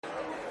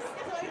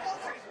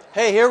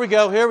Hey, here we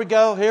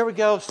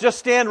go. Just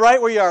stand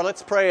right where you are.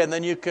 Let's pray, and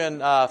then you can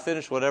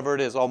finish whatever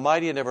it is.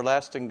 Almighty and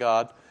everlasting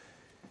God,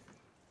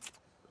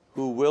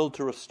 who willed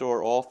to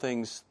restore all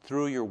things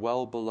through your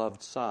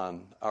well-beloved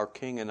Son, our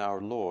King and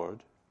our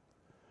Lord,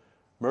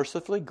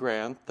 mercifully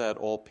grant that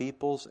all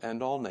peoples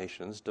and all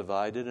nations,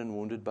 divided and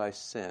wounded by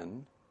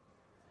sin,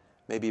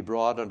 may be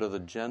brought under the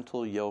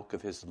gentle yoke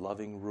of his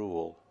loving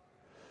rule,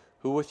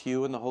 who with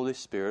you and the Holy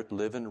Spirit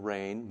live and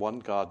reign, one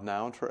God,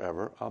 now and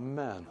forever.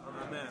 Amen.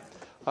 Amen.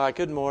 All right,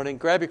 good morning.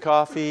 Grab your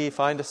coffee,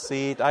 find a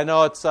seat. I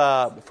know it's,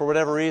 for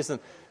whatever reason,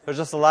 there's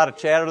just a lot of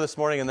chatter this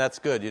morning, and that's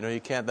good. You know,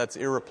 that's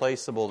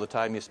irreplaceable, the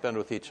time you spend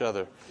with each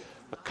other.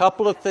 A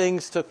couple of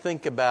things to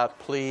think about,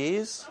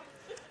 please.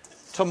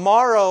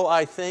 Tomorrow,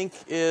 I think,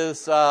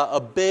 is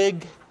a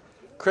big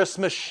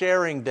Christmas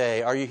sharing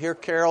day. Are you here,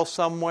 Carol,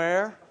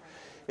 somewhere?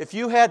 If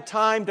you had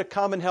time to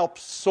come and help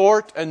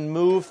sort and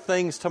move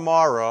things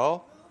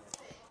tomorrow,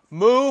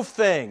 move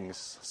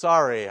things.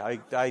 Sorry, I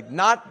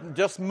not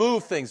just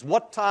move things.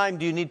 What time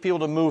do you need people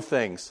to move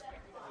things?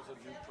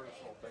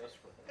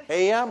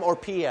 AM or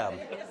PM?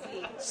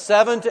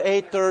 7 to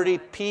 8:30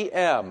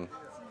 PM.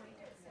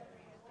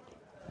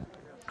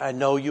 I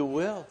know you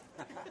will.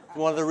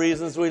 One of the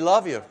reasons we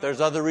love you.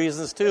 There's other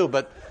reasons too,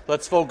 but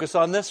let's focus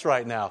on this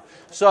right now.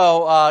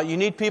 So you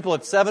need people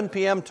at 7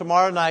 p.m.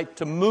 tomorrow night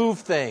to move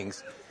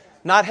things.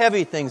 Not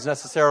heavy things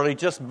necessarily,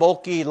 just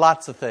bulky,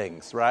 lots of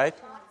things, right?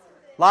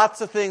 Lots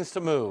of things to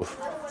move.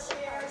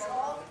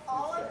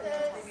 All of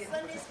the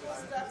Sunday school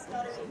stuff's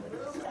got to be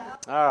moved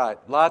out. All right,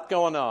 lot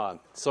going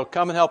on. So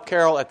come and help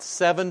Carol at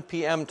 7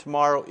 p.m.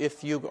 tomorrow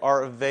if you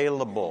are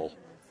available.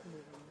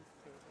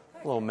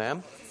 Hello,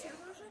 ma'am.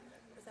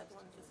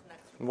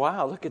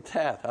 Wow, look at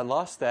that. I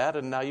lost that,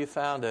 and now you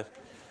found it.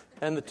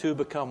 And the two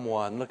become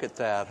one. Look at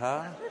that,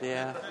 huh?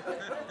 Yeah.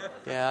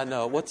 Yeah, I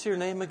know. What's your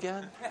name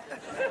again?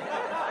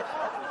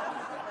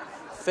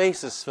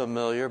 Face is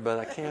familiar, but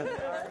I can't.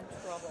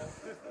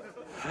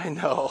 I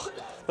know.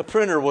 The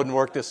printer wouldn't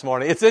work this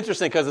morning. It's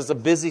interesting because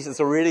it's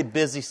a really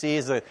busy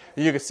season.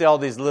 You can see all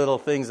these little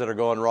things that are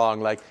going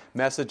wrong, like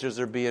messages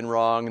are being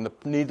wrong, and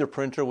neither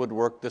printer would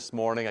work this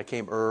morning. I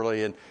came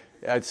early, and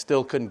I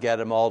still couldn't get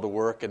them all to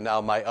work. And now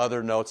my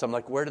other notes, I'm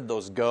like, where did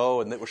those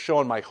go? And it was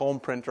showing my home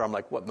printer. I'm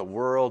like, what in the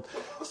world?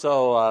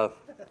 So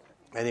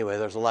anyway,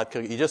 there's a lot.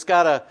 You just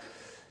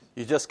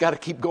gotta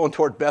keep going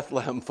toward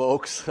Bethlehem,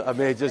 folks. I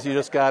mean, you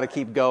just got to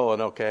keep going,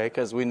 okay?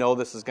 Because we know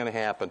this is going to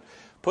happen.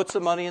 Put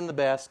some money in the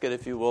basket,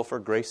 if you will, for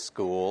Grace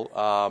School.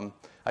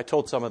 I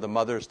told some of the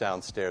mothers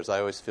downstairs, I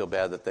always feel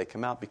bad that they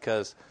come out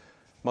because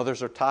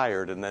mothers are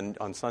tired. And then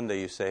on Sunday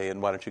you say,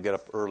 and why don't you get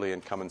up early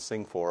and come and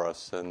sing for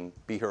us and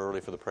be here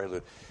early for the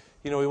prelude.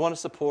 You know, we want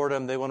to support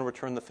them. They want to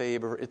return the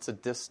favor. It's a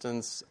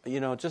distance. You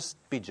know, just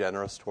be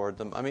generous toward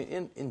them. I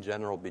mean, in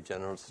general, be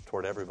generous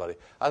toward everybody.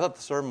 I thought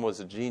the sermon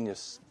was a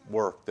genius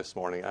work this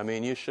morning. I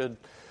mean, you should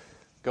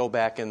go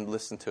back and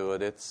listen to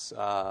it. It's,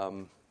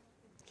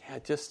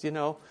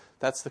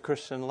 that's the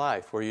Christian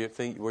life, where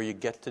you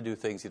get to do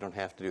things, you don't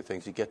have to do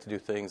things. You get to do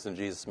things, and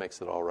Jesus makes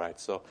it all right.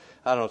 So,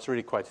 I don't know, it's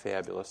really quite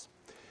fabulous.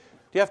 Do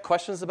you have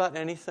questions about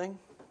anything?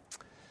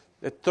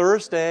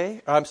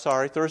 Thursday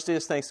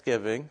is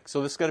Thanksgiving,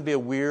 so this is going to be a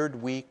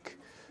weird week.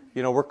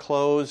 You know, we're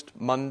closed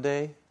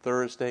Monday,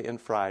 Thursday,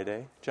 and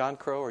Friday. John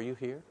Crow, are you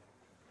here?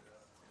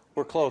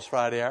 We're closed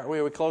Friday, aren't we?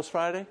 Are we closed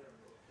Friday?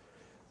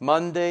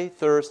 Monday,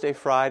 Thursday,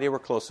 Friday, we're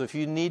closed. So if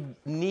you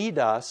need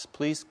us,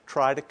 please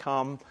try to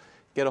come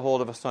get a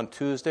hold of us on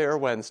Tuesday or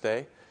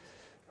Wednesday.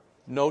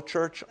 No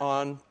church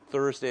on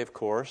Thursday, of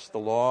course. The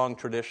long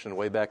tradition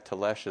way back to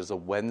Lesh is a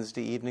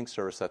Wednesday evening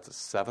service. That's at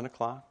 7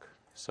 o'clock.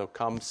 So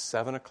come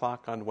 7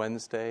 o'clock on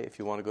Wednesday. If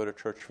you want to go to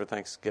church for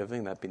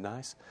Thanksgiving, that'd be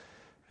nice.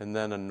 And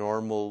then a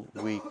normal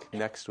week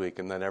next week,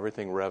 and then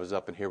everything revs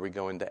up, and here we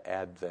go into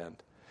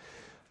Advent.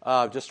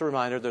 Just a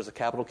reminder, there's a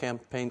capital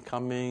campaign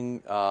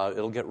coming.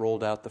 It'll get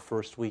rolled out the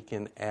first week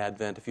in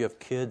Advent. If you have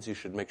kids, you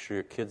should make sure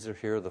your kids are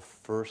here the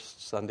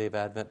first Sunday of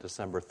Advent,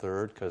 December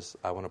 3rd, because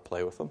I want to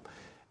play with them.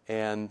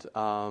 And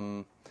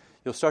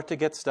you'll start to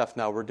get stuff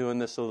now. We're doing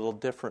this a little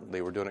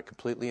differently. We're doing it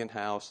completely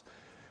in-house.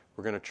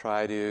 We're going to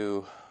try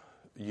to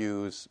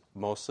use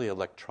mostly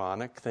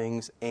electronic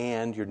things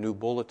and your new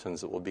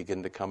bulletins that will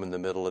begin to come in the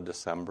middle of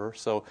December.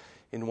 So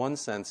in one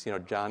sense, you know,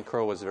 John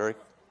Crow was very...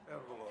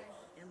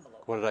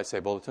 What did I say,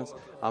 bulletins?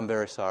 I'm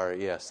very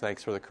sorry. Yes,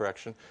 thanks for the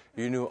correction.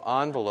 Your new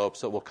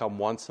envelopes that will come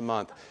once a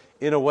month.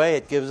 In a way,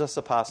 it gives us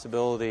a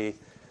possibility,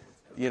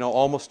 you know,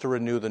 almost to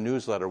renew the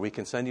newsletter. We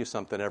can send you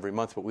something every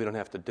month, but we don't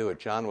have to do it.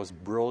 John was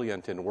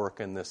brilliant in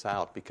working this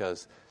out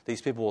because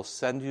these people will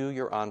send you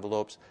your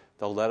envelopes.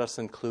 They'll let us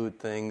include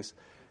things.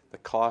 The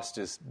cost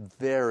is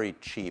very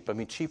cheap. I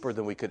mean, cheaper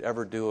than we could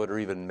ever do it or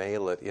even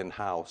mail it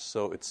in-house.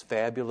 So it's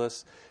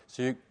fabulous.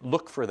 So you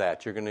look for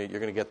that. You're gonna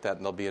get that,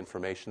 and there'll be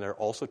information there.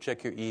 Also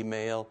check your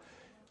email.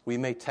 We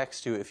may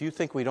text you. If you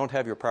think we don't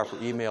have your proper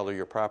email or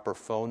your proper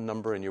phone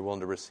number and you're willing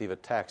to receive a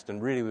text,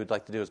 and really we'd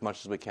like to do as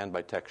much as we can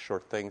by text,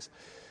 short things,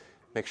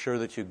 make sure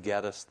that you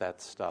get us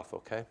that stuff,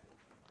 okay?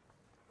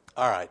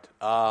 All right.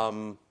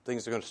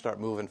 Things are going to start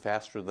moving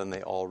faster than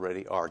they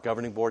already are.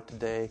 Governing board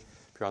today.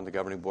 If you're on the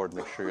governing board,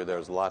 make sure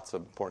there's lots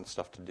of important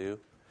stuff to do.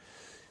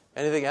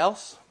 Anything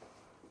else?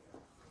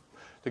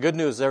 The good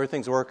news is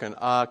everything's working.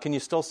 Can you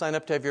still sign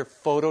up to have your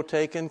photo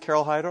taken,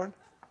 Carol Hydorn?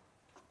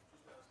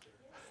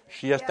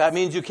 Yes, that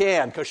means you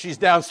can, because she's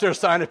downstairs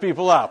signing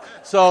people up.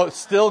 So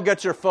still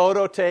get your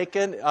photo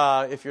taken.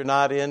 If you're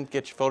not in,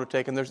 get your photo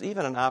taken. There's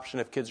even an option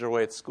if kids are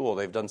away at school.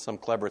 They've done some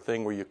clever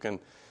thing where you can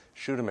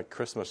shoot them at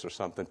Christmas or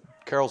something.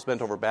 Carol's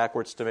bent over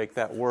backwards to make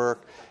that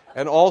work.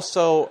 And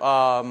also,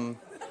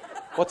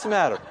 what's the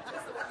matter?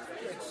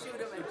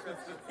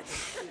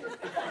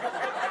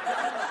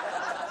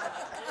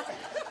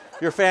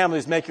 Your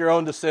families make your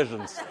own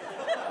decisions.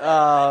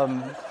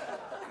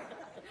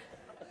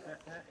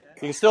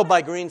 You can still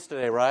buy greens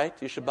today, right?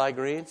 You should buy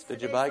greens.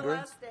 Did you buy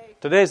greens?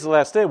 Today's the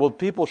last day. Well,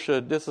 people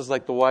should. This is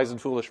like the wise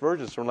and foolish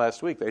virgins from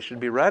last week. They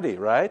should be ready,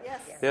 right?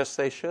 Yes. Yes,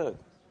 they should.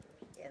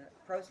 And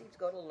proceeds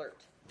go to Alert.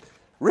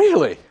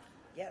 Really?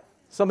 Yep.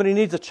 Somebody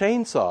needs a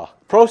chainsaw.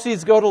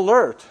 Proceeds go to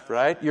Alert,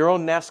 right? Your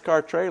own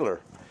NASCAR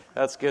trailer.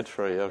 That's good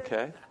for you,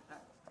 okay?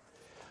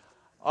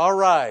 All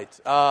right.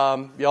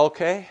 You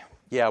okay?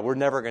 Yeah, we're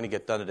never going to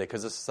get done today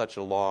because this is such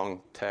a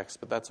long text,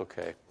 but that's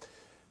okay.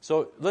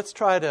 So let's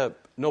try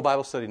no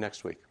Bible study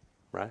next week,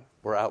 right?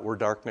 We're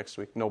dark next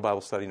week. No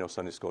Bible study, no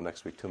Sunday school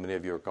next week. Too many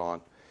of you are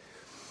gone.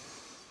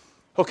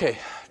 Okay,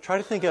 try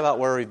to think about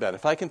where we've been.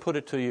 If I can put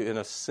it to you in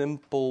a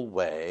simple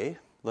way,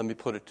 let me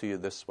put it to you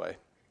this way.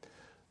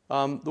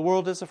 The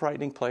world is a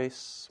frightening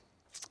place.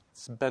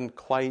 It's been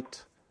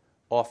quite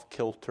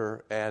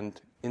off-kilter and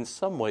in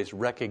some ways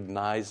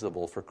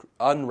unrecognizable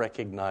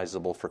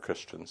for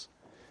Christians.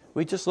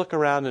 We just look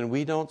around and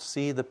we don't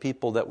see the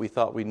people that we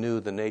thought we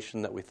knew, the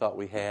nation that we thought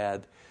we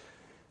had.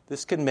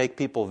 This can make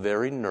people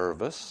very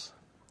nervous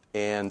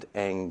and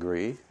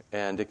angry,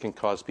 and it can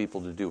cause people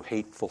to do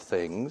hateful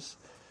things,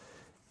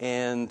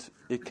 and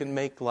it can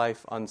make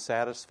life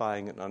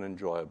unsatisfying and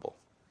unenjoyable.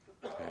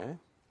 Okay?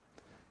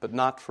 But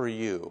not for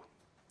you.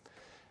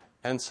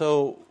 And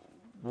so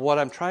what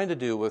I'm trying to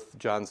do with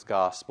John's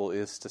Gospel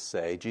is to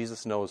say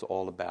Jesus knows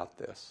all about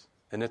this.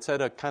 And it's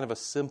at a kind of a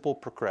simple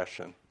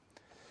progression.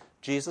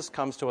 Jesus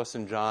comes to us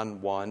in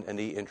John 1 and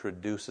he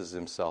introduces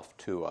himself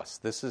to us.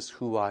 This is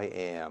who I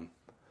am.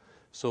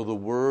 So the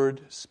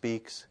Word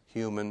speaks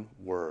human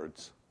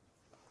words.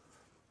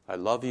 I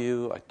love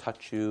you, I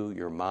touch you,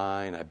 you're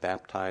mine, I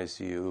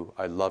baptize you,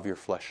 I love your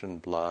flesh and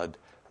blood,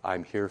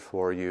 I'm here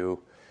for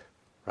you,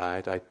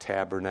 right? I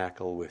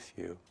tabernacle with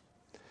you.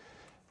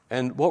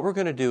 And what we're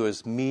going to do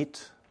is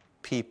meet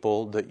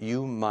people that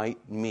you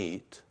might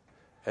meet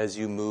as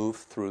you move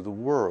through the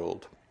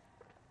world.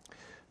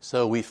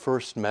 So we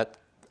first met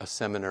a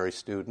seminary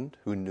student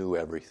who knew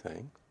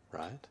everything,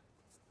 right?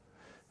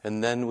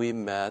 And then we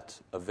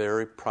met a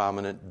very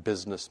prominent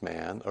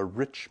businessman, a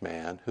rich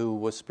man who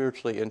was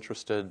spiritually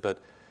interested, but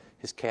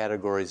his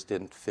categories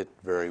didn't fit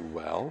very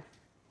well.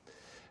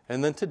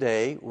 And then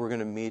today we're going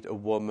to meet a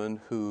woman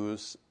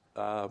who's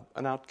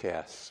an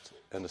outcast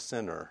and a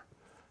sinner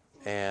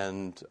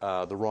and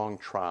the wrong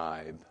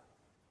tribe.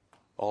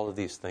 All of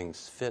these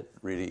things fit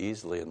really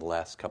easily in the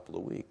last couple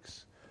of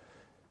weeks.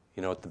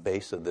 You know, at the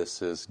base of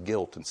this is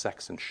guilt and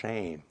sex and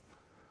shame.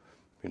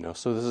 You know,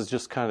 so this is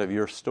just kind of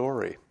your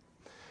story.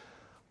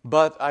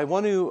 But I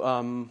want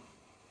to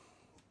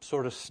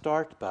sort of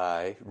start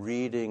by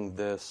reading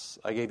this.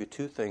 I gave you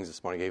two things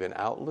this morning. I gave you an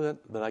outlet,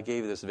 but I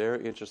gave you this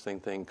very interesting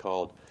thing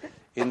called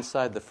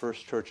Inside the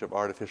First Church of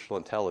Artificial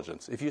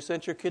Intelligence. If you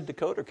sent your kid to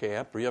Coder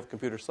Camp or you have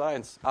computer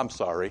science, I'm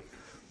sorry,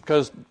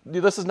 because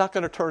this is not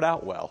going to turn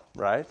out well,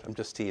 right? I'm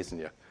just teasing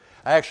you.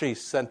 I actually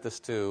sent this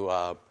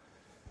to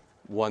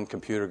one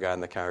computer guy in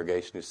the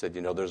congregation who said,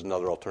 you know, there's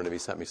another alternative. He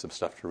sent me some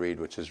stuff to read,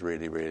 which is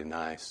really, really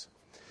nice.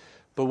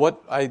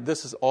 But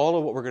this is all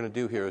of what we're going to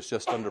do here is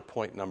just under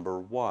point number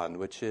 1,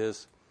 which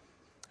is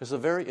there's a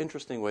very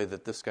interesting way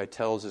that this guy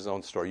tells his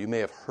own story. You may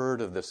have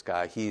heard of this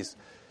guy. He's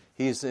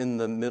in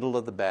the middle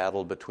of the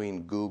battle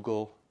between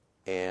Google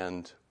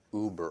and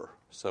Uber.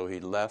 So he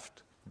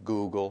left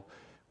Google,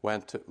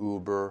 went to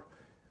Uber.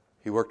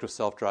 He worked with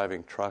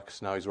self-driving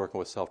trucks. Now he's working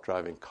with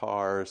self-driving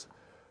cars.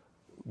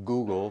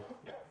 Google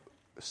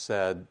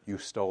said, you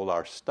stole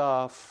our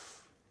stuff.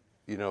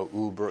 You know,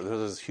 Uber,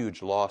 there's this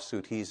huge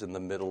lawsuit. He's in the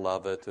middle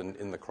of it and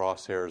in the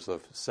crosshairs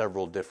of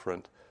several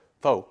different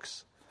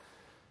folks,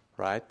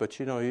 right? But,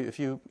 you know, if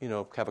you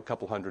have a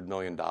couple $100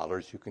 million,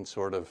 you can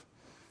sort of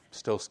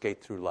still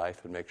skate through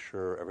life and make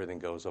sure everything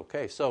goes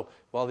okay. So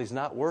while he's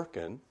not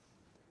working,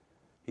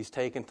 he's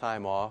taken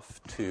time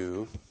off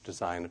to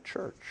design a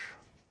church.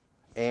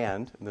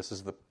 And this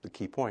is the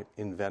key point,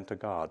 invent a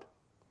God.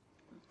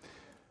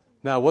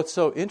 Now, what's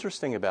so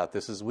interesting about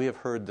this is we have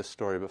heard this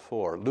story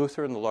before.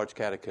 Luther in the Large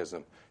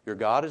Catechism, your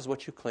God is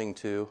what you cling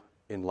to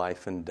in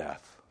life and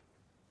death.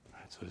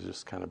 Right, so it's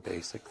just kind of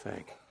basic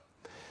thing.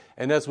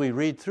 And as we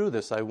read through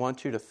this, I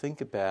want you to think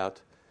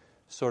about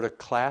sort of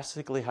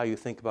classically how you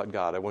think about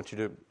God. I want you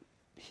to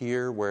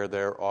hear where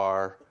there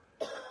are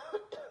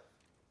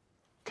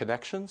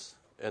connections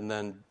and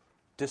then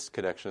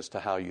disconnections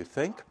to how you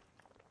think.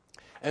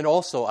 And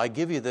also, I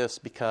give you this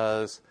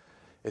because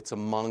it's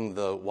among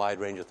the wide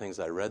range of things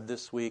I read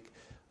this week.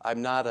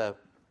 I'm not a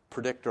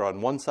predictor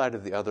on one side or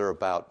the other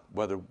about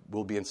whether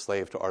we'll be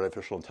enslaved to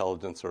artificial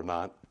intelligence or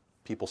not.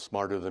 People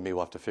smarter than me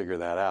will have to figure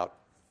that out.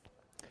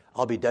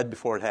 I'll be dead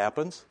before it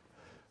happens.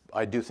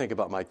 I do think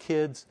about my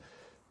kids,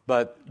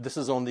 but this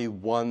is only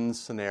one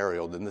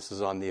scenario. Then this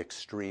is on the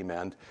extreme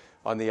end.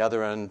 On the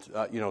other end,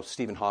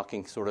 Stephen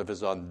Hawking sort of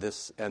is on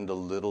this end a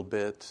little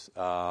bit.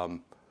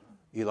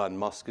 Elon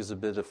Musk is a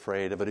bit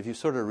afraid of it. If you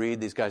sort of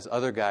read these guys,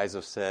 other guys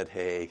have said,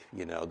 hey,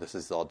 this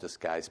is all just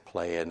guys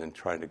playing and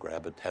trying to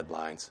grab at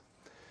headlines.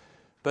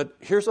 But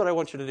here's what I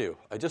want you to do.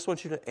 I just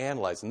want you to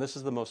analyze, and this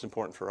is the most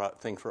important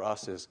thing for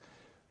us is,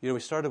 we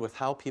started with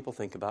how people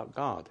think about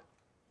God,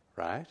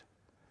 right?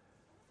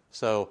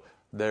 So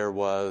there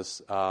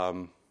was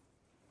how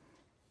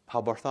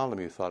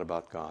Bartholomew thought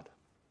about God.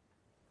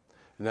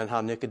 And then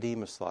how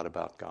Nicodemus thought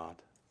about God.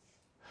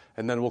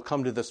 And then we'll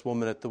come to this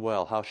woman at the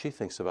well, how she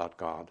thinks about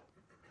God.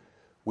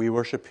 We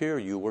worship here,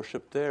 you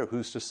worship there.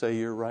 Who's to say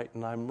you're right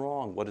and I'm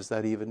wrong? What does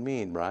that even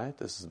mean, right?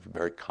 This is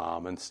very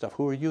common stuff.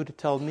 Who are you to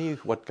tell me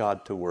what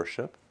God to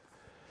worship?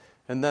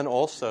 And then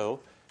also,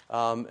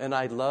 and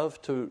I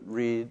love to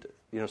read,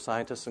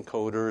 scientists and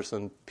coders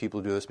and people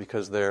who do this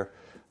because they're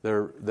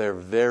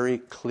very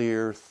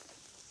clear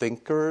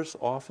thinkers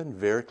often,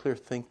 very clear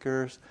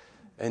thinkers.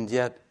 And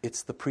yet,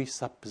 it's the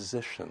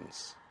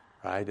presuppositions,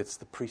 right? It's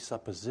the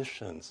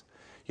presuppositions.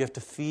 You have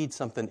to feed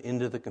something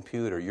into the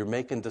computer. You're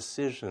making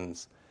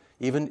decisions.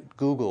 Even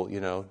Google,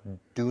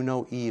 do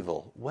no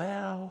evil.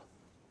 Well,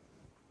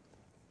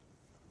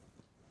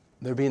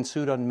 they're being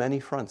sued on many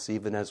fronts,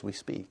 even as we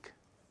speak,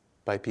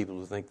 by people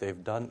who think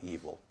they've done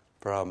evil,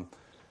 from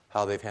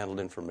how they've handled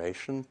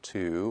information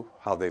to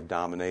how they've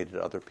dominated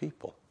other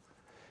people.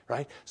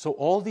 Right? So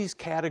all these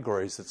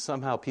categories that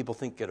somehow people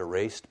think get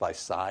erased by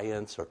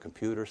science or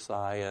computer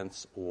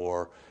science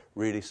or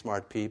really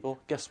smart people,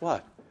 guess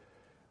what?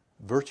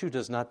 Virtue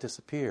does not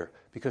disappear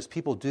because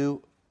people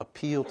do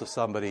appeal to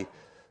somebody,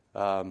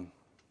 to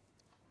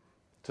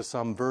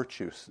some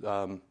virtues.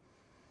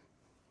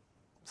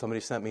 Somebody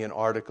sent me an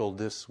article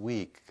this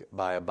week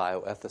by a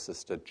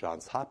bioethicist at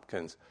Johns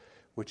Hopkins,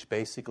 which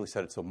basically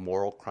said it's a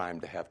moral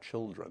crime to have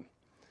children.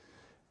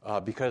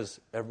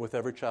 Because with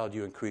every child,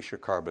 you increase your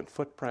carbon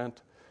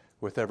footprint.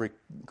 With every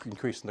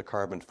increase in the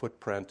carbon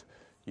footprint,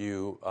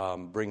 you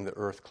bring the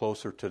Earth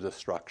closer to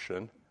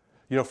destruction.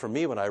 For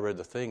me, when I read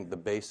the thing,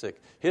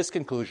 his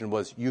conclusion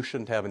was you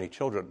shouldn't have any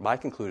children. My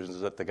conclusion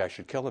is that the guy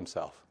should kill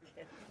himself.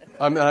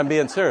 I'm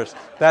being serious.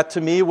 That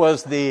to me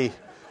was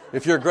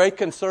if your great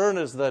concern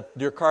is that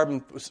your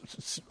carbon,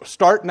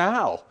 start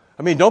now.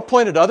 Don't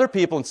point at other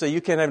people and say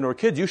you can't have any more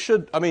kids. You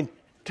should,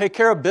 take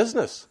care of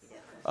business.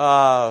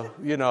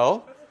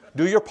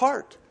 Do your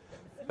part.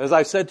 As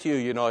I said to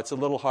you, it's a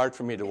little hard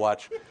for me to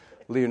watch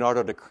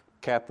Leonardo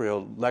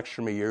DiCaprio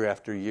lecture me year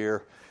after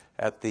year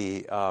at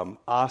the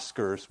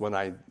Oscars when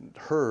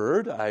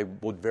I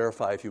would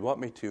verify if you want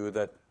me to,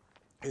 that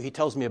he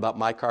tells me about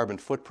my carbon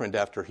footprint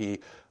after he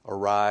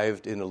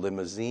arrived in a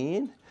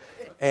limousine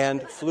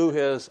and flew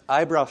his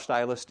eyebrow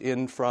stylist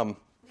in from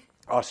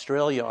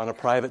Australia on a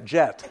private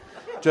jet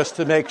just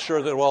to make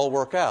sure that it will all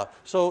work out.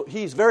 So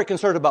he's very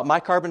concerned about my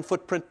carbon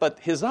footprint, but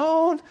his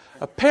own,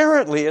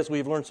 apparently, as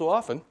we've learned so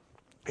often,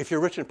 if you're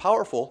rich and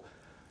powerful,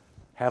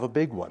 have a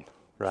big one,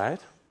 right?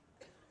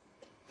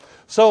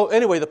 So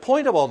anyway, the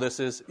point of all this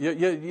is,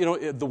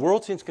 the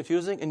world seems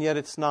confusing, and yet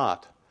it's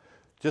not.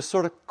 Just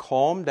sort of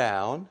calm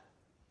down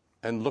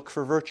and look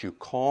for virtue.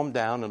 Calm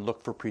down and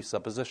look for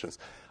presuppositions.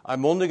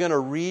 I'm only going to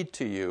read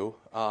to you.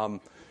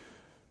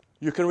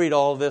 You can read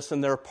all of this,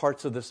 and there are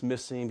parts of this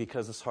missing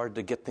because it's hard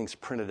to get things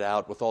printed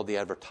out with all the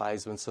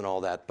advertisements and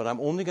all that. But I'm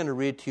only going to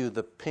read to you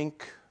the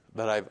pink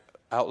that I've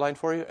outlined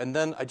for you, and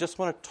then I just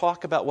want to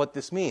talk about what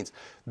this means.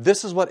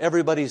 This is what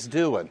everybody's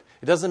doing.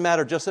 It doesn't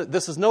matter.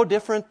 This is no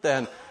different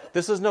than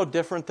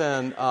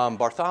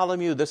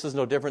Bartholomew. This is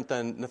no different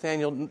than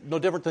Nathaniel. No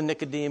different than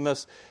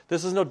Nicodemus.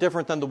 This is no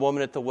different than the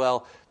woman at the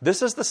well.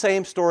 This is the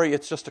same story.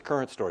 It's just a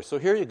current story. So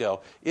here you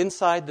go.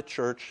 Inside the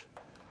church.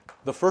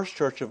 The first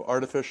church of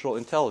artificial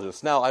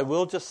intelligence. Now, I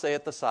will just say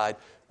at the side,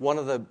 one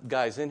of the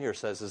guys in here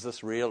says, is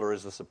this real or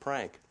is this a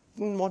prank?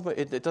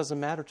 It doesn't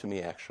matter to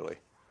me, actually.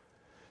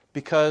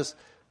 Because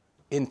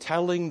in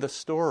telling the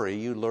story,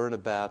 you learn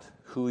about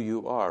who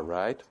you are,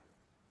 right?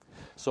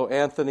 So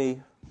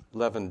Anthony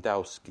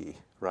Lewandowski,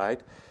 right?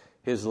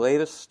 His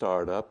latest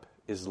startup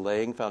is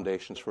laying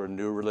foundations for a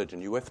new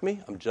religion. You with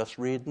me? I'm just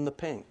reading the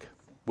pink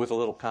with a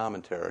little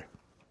commentary.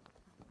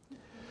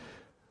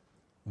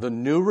 The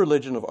new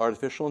religion of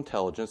artificial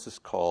intelligence is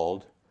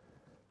called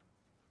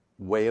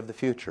Way of the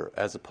Future,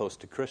 as opposed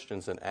to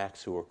Christians in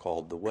Acts who are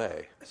called the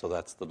Way. So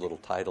that's the little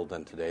title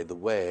then today, the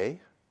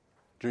Way,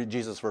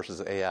 Jesus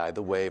versus AI,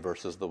 the Way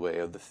versus the Way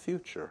of the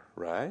Future,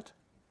 right?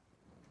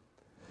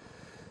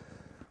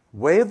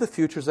 Way of the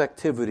Future's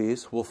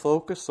activities will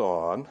focus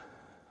on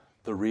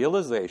the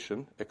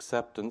realization,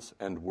 acceptance,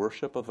 and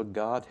worship of a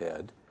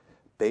Godhead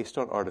based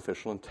on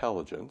artificial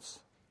intelligence,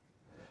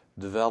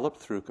 developed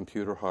through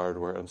computer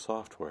hardware and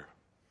software.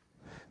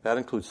 That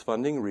includes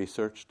funding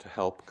research to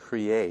help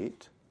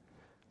create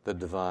the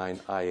divine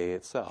IA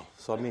itself.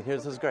 So,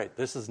 this is great.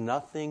 This is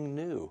nothing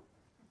new.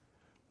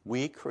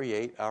 We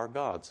create our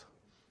gods.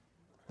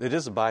 It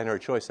is a binary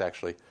choice,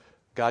 actually.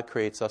 God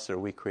creates us or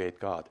we create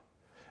God.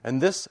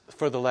 And this,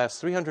 for the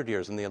last 300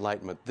 years in the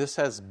Enlightenment, this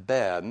has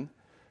been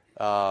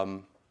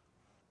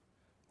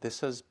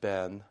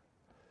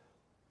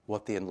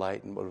what the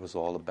Enlightenment was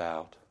all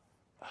about.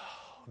 Oh,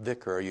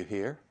 Vicar, are you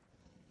here?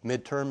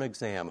 Midterm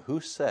exam. Who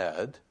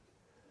said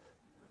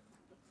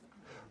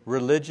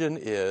religion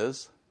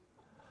is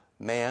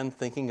man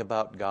thinking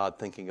about God,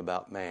 thinking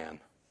about man?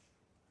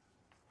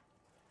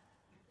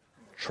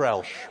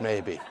 Trelsch,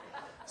 maybe.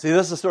 See,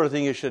 this is the sort of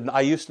thing you should...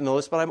 I used to know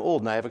this, but I'm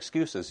old and I have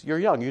excuses. You're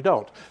young, you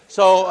don't.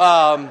 So,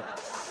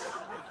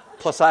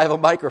 plus I have a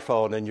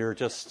microphone and you're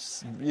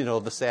just,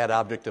 the sad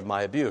object of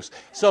my abuse.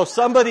 So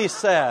somebody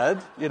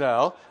said,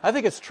 I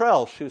think it's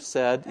Trelsch who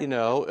said,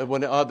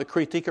 when the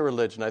Critique of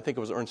Religion, I think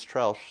it was Ernst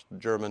Trelsch,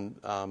 German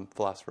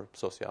philosopher,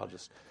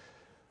 sociologist.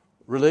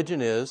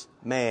 Religion is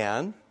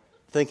man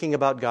thinking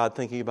about God,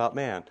 thinking about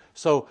man.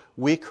 So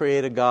we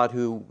create a God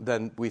who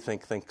then we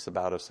think thinks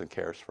about us and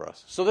cares for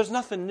us. So there's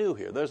nothing new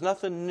here. There's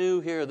nothing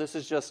new here. This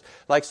is just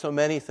like so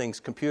many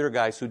things. Computer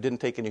guys who didn't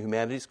take any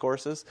humanities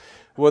courses,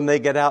 when they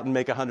get out and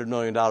make $100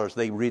 million,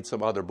 they read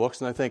some other books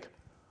and they think,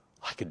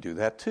 I could do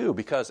that too.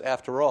 Because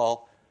after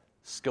all,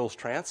 skills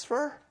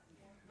transfer?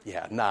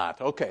 Yeah, not.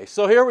 Okay,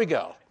 so here we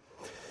go.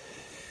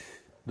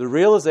 The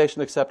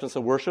realization, acceptance,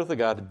 and worship of the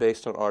God is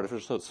based on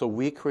artificial. So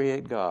we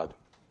create God.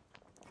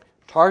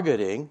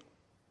 Targeting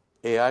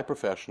AI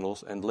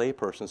professionals and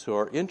laypersons who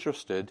are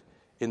interested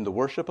in the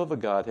worship of a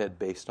Godhead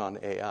based on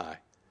AI.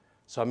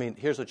 So,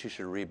 here's what you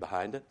should read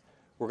behind it.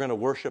 We're going to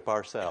worship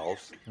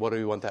ourselves. What do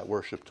we want that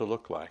worship to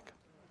look like?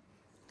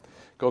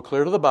 Go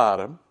clear to the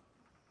bottom.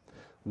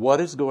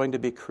 What is going to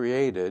be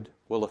created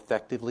will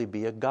effectively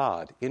be a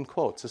God. In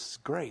quotes. This is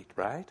great,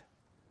 right?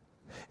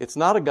 It's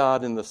not a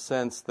God in the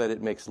sense that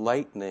it makes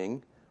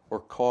lightning or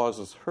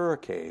causes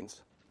hurricanes.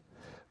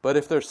 But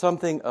if there's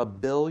something a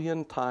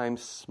billion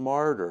times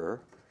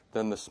smarter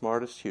than the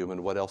smartest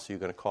human, what else are you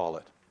going to call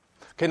it?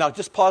 Okay, now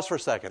just pause for a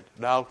second.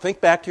 Now think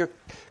back to your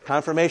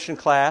confirmation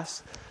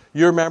class.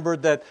 You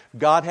remembered that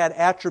God had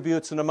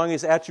attributes, and among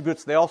his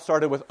attributes, they all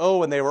started with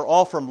O, and they were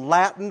all from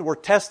Latin. We're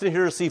testing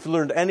here to see if you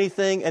learned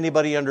anything.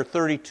 Anybody under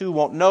 32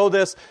 won't know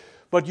this.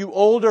 But you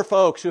older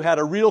folks who had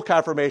a real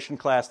confirmation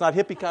class, not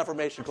hippie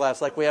confirmation class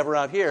like we have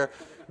around here,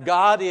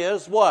 God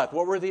is what?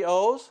 What were the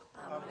O's?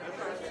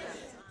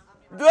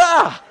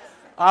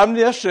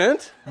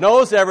 Omniscient,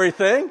 knows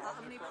everything.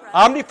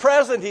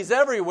 Omnipresent, he's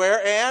everywhere.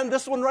 And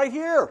this one right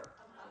here.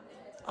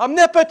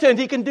 Omnipotent,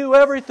 he can do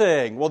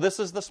everything. Well,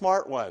 this is the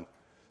smart one.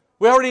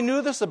 We already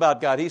knew this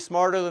about God. He's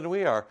smarter than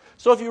we are.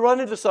 So if you run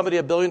into somebody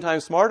a billion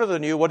times smarter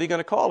than you, what are you going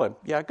to call him?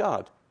 Yeah,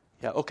 God.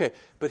 Yeah, okay.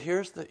 But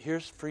here's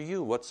for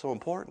you what's so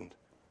important.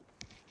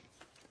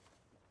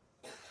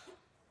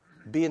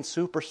 Being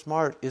super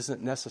smart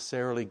isn't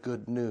necessarily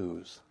good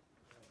news,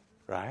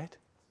 right?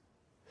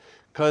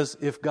 Because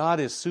if God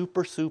is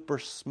super, super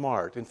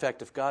smart, in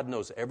fact, if God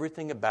knows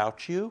everything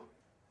about you,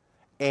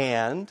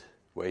 and,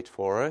 wait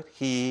for it,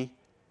 he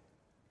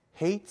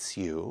hates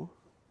you,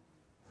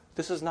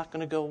 this is not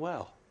going to go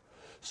well.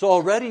 So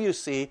already you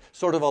see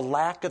sort of a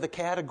lack of the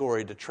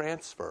category to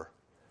transfer.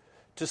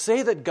 To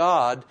say that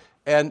God,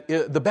 and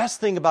the best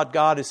thing about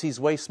God is he's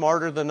way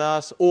smarter than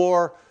us,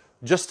 or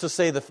just to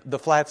say the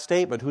flat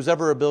statement, who's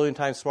ever a billion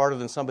times smarter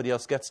than somebody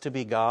else gets to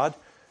be God,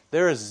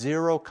 there is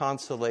zero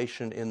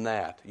consolation in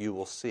that. You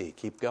will see.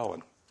 Keep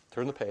going.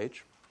 Turn the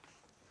page.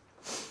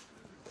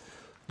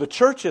 The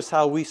church is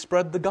how we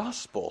spread the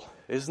gospel.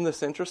 Isn't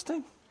this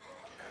interesting?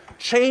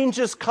 Change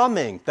is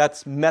coming.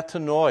 That's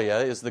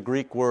metanoia, is the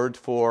Greek word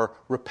for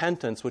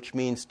repentance, which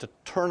means to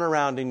turn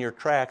around in your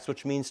tracks,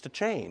 which means to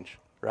change,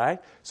 right?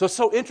 So it's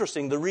so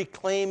interesting, the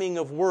reclaiming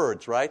of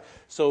words, right?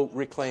 So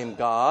reclaim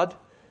God,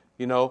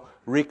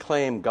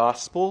 reclaim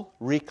gospel,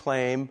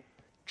 reclaim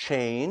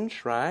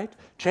change, right?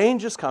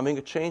 Change is coming,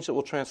 a change that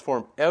will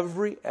transform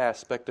every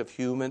aspect of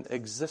human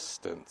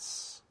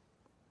existence.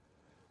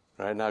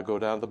 Right, now go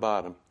down to the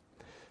bottom,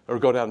 or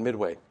go down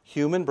midway.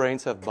 Human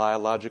brains have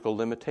biological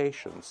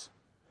limitations.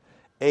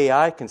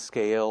 AI can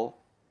scale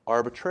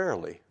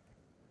arbitrarily.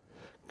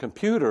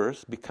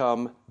 Computers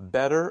become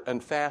better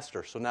and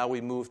faster. So now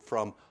we moved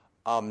from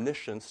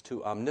omniscience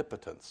to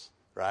omnipotence,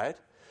 right?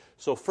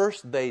 So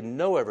first they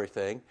know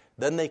everything,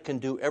 then they can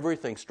do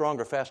everything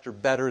stronger, faster,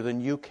 better than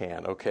you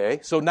can, okay?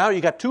 So now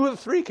you got 2 of the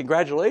 3,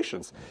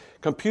 congratulations.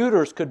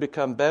 Computers could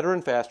become better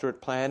and faster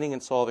at planning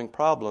and solving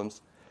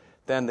problems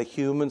than the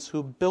humans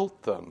who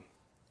built them,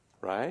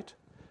 right?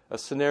 A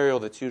scenario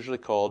that's usually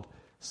called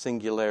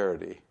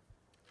singularity,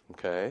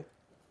 okay?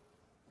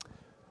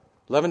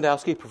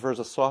 Lewandowski prefers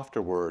a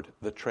softer word,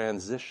 the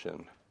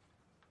transition.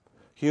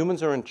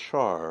 Humans are in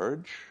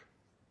charge.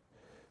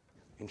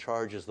 In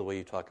charge is the way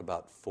you talk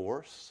about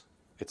force.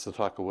 It's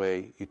the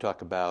way you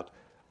talk about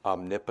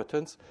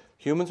omnipotence.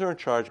 Humans are in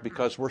charge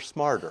because we're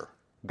smarter.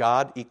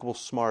 God equals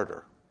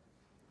smarter.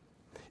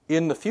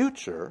 In the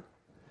future,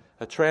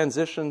 a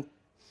transition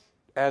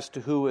as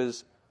to who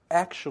is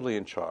actually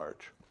in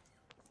charge.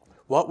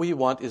 What we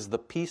want is the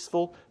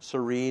peaceful,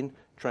 serene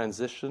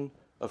transition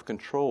of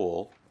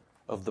control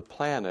of the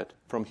planet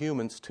from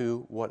humans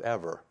to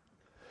whatever.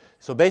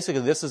 So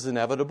basically, this is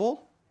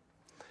inevitable,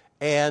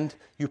 and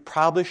you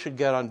probably should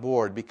get on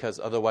board because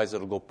otherwise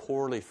it'll go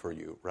poorly for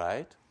you,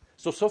 right?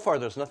 So far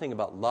there's nothing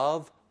about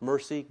love,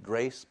 mercy,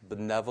 grace,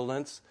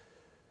 benevolence.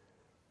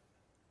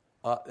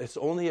 It's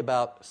only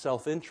about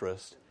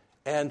self-interest.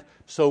 And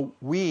so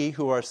we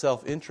who are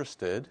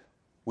self-interested,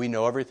 we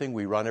know everything,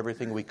 we run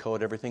everything, we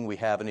code everything, we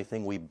have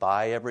anything, we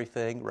buy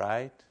everything,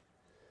 right?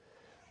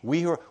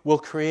 We will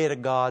create a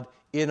God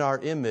in our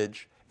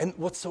image. And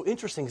what's so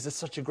interesting is it's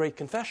such a great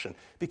confession,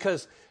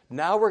 because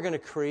now we're going to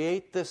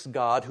create this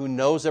God who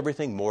knows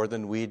everything more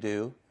than we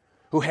do,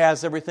 who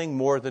has everything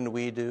more than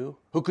we do,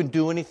 who can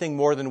do anything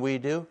more than we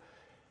do.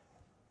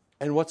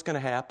 And what's going to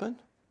happen?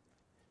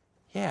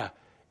 Yeah,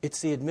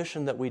 it's the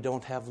admission that we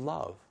don't have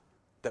love.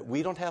 That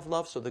we don't have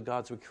love, so the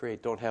gods we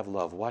create don't have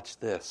love. Watch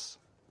this.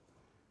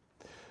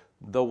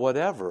 The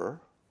whatever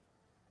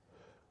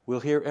will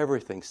hear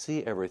everything,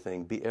 see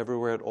everything, be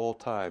everywhere at all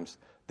times.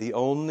 The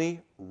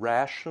only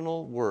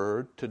rational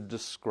word to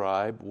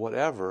describe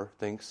whatever,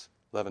 thinks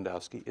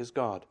Lewandowski, is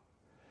God.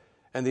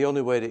 And the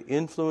only way to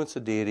influence a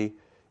deity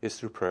is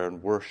through prayer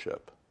and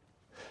worship.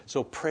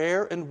 So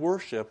prayer and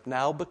worship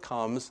now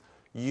becomes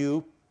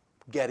you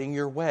getting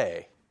your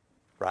way,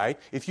 right?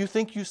 If you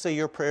think you say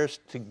your prayers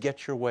to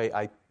get your way,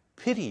 I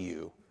pity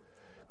you,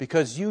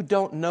 because you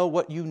don't know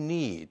what you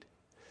need.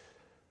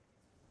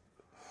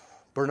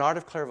 Bernard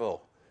of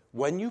Clairvaux,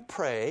 when you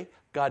pray,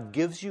 God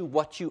gives you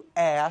what you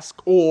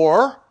ask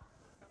or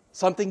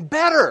something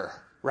better,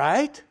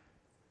 right?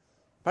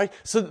 Right?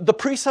 So the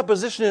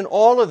presupposition in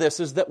all of this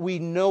is that we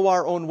know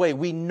our own way.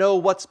 We know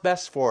what's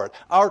best for it.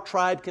 Our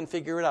tribe can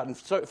figure it out. In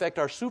fact,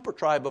 our super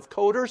tribe of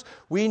coders,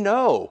 we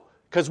know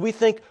because we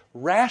think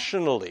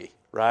rationally,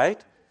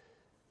 right?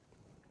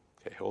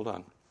 Okay, hold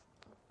on.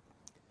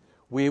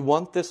 We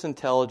want this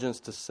intelligence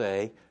to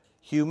say,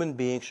 human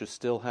beings should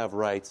still have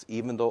rights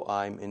even though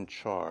I'm in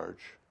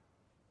charge.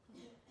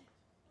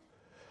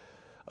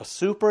 A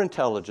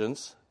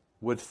superintelligence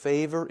would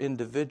favor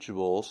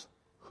individuals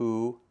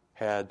who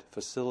had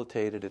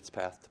facilitated its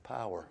path to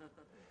power.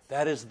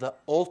 That is the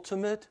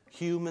ultimate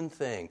human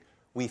thing.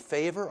 We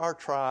favor our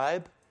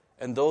tribe,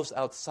 and those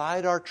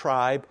outside our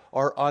tribe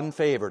are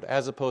unfavored,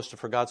 as opposed to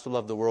for God so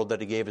loved the world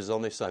that he gave his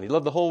only son. He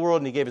loved the whole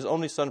world, and he gave his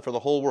only son for the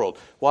whole world.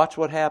 Watch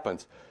what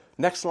happens.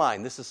 Next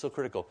line, this is so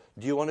critical.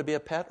 Do you want to be a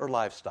pet or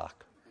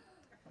livestock?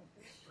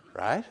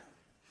 Right?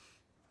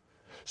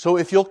 So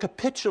if you'll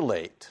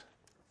capitulate,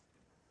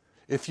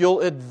 if you'll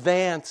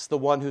advance the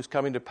one who's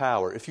coming to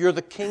power, if you're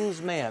the king's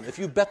man, if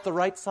you bet the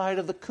right side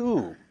of the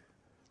coup,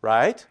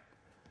 right,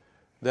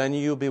 then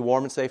you'll be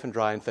warm and safe and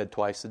dry and fed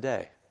twice a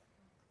day.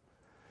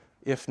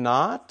 If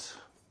not,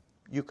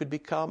 you could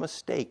become a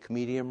steak,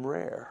 medium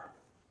rare,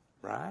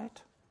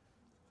 right?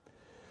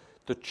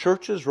 The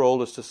church's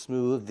role is to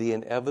smooth the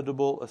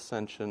inevitable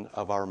ascension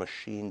of our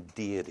machine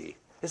deity.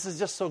 This is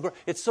just so great.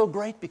 It's so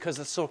great because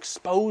it's so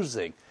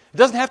exposing. It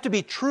doesn't have to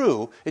be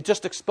true. It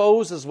just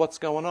exposes what's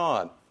going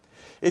on.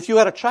 If you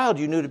had a child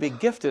you knew to be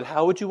gifted,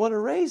 how would you want to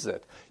raise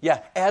it?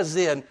 Yeah, as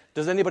in,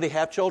 does anybody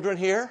have children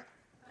here?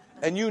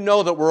 And you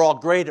know that we're all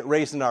great at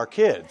raising our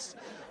kids.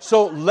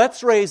 So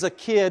let's raise a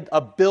kid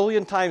 1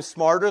 billion times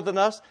smarter than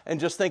us and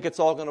just think it's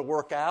all going to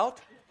work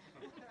out.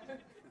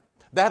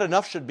 That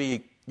enough should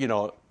be,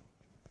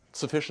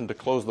 sufficient to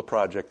close the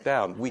project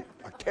down. We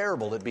are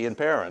terrible at being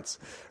parents,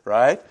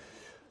 right?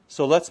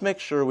 So let's make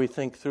sure we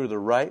think through the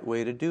right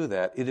way to do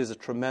that. It is a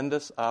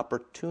tremendous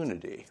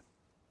opportunity.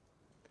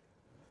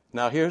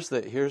 Now, here's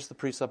the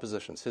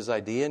presuppositions. His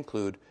idea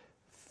include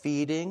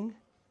feeding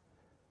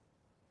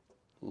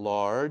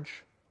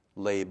large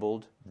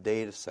labeled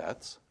data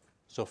sets.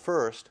 So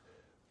first,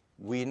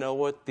 we know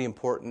what the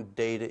important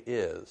data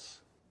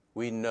is.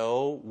 We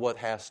know what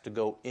has to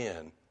go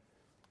in.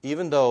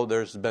 Even though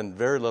there's been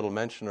very little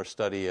mention or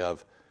study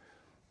of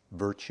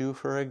virtue,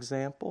 for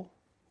example,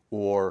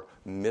 or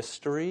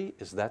mystery,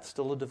 is that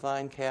still a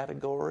divine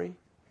category?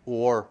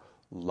 Or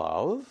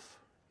love,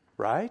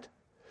 right?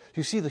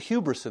 You see the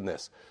hubris in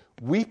this.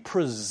 We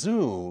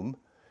presume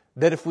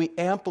that if we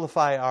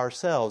amplify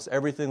ourselves,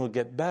 everything will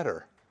get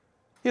better.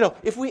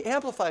 If we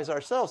amplify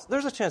ourselves,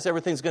 there's a chance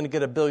everything's going to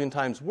get 1 billion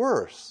times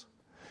worse.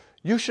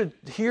 You should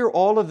hear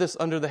all of this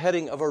under the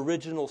heading of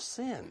original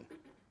sin,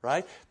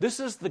 right? This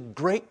is the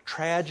great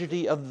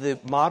tragedy of the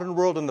modern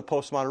world and the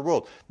postmodern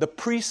world. The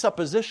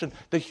presupposition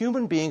that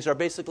human beings are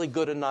basically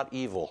good and not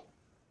evil,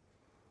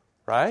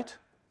 right?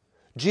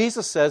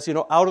 Jesus says,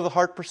 out of the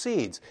heart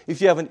proceeds.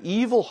 If you have an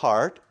evil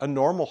heart, a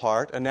normal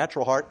heart, a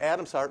natural heart,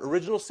 Adam's heart,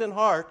 original sin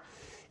heart,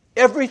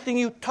 everything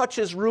you touch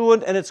is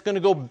ruined and it's going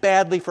to go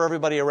badly for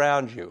everybody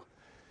around you.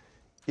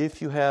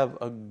 If you have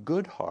a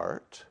good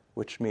heart,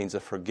 which means a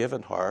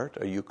forgiven heart,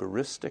 a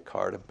Eucharistic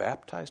heart, a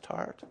baptized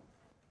heart,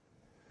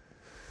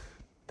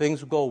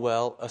 things will go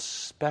well,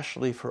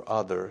 especially for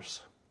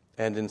others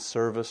and in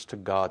service to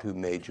God who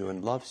made you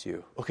and loves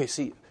you. Okay,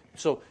 see,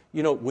 So,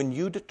 when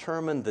you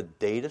determine the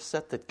data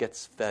set that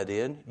gets fed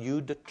in,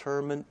 you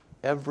determine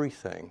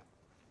everything.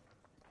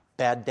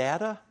 Bad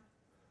data,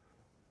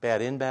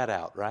 bad in, bad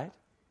out, right?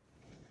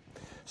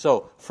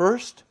 So,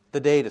 first, the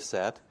data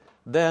set,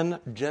 then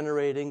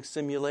generating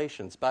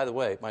simulations. By the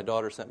way, my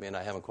daughter sent me, and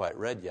I haven't quite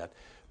read yet,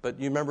 but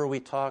you remember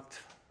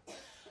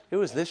it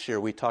was this year,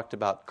 we talked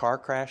about car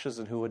crashes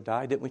and who would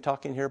die. Didn't we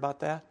talk in here about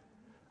that?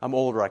 I'm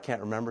older, I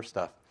can't remember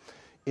stuff.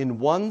 In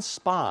one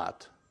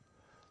spot,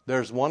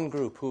 there's one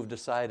group who've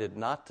decided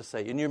not to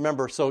say, and you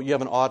remember, so you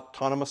have an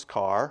autonomous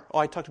car. Oh,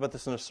 I talked about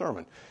this in a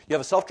sermon. You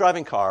have a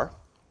self-driving car.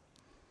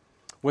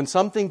 When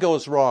something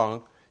goes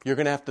wrong, you're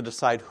going to have to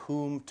decide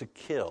whom to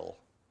kill.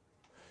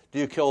 Do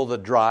you kill the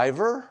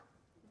driver?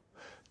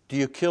 Do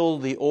you kill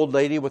the old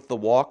lady with the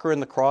walker in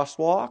the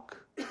crosswalk?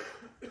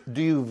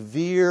 Do you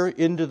veer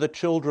into the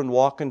children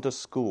walking to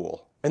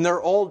school? And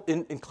they're all,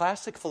 in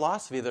classic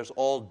philosophy, there's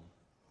all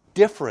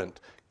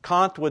different.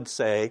 Kant would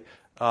say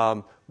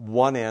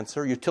one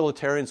answer.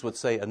 Utilitarians would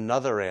say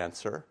another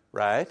answer,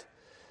 right?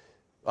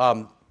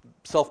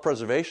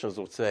 Self-preservationists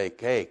would say,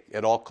 hey,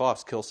 at all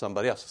costs, kill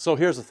somebody else. So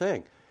here's the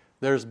thing.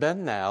 There's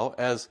been now,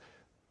 as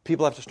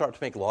people have to start to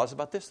make laws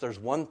about this, there's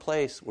one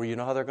place where you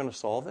know how they're going to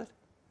solve it?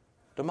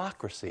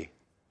 Democracy.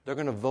 They're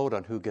going to vote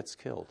on who gets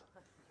killed.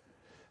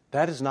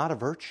 That is not a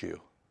virtue.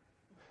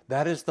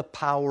 That is the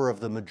power of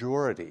the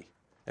majority.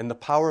 And the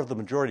power of the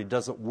majority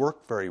doesn't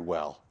work very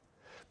well.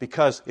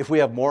 Because if we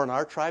have more in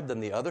our tribe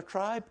than the other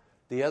tribe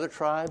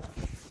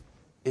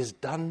is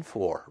done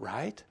for,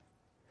 right?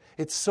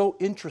 It's so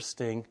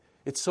interesting.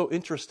 It's so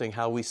interesting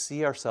how we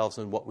see ourselves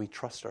and what we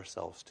trust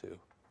ourselves to.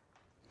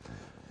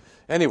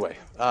 Anyway,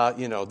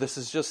 this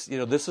is just,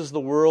 this is the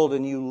world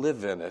and you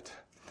live in it.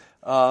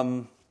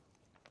 You're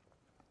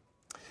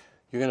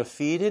going to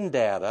feed in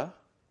data.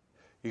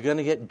 You're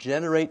going to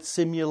generate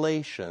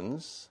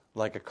simulations,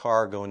 like a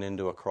car going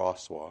into a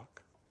crosswalk.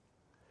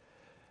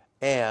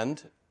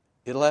 And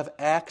it'll have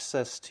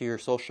access to your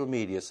social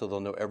media, so they'll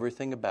know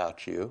everything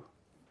about you,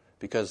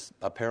 because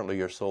apparently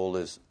your soul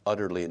is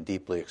utterly and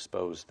deeply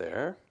exposed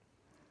there,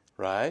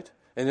 right?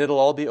 And it'll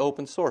all be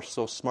open source,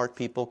 so smart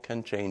people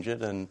can change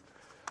it. And,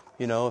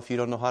 if you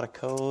don't know how to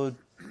code,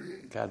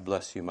 God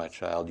bless you, my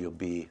child, you'll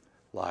be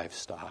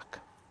livestock.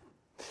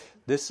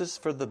 This is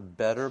for the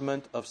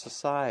betterment of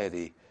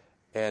society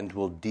and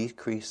will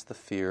decrease the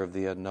fear of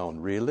the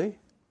unknown. Really?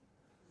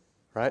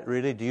 Right?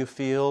 Really? Do you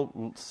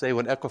feel, say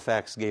when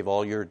Equifax gave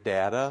all your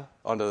data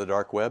onto the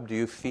dark web, do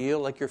you feel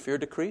like your fear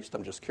decreased?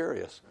 I'm just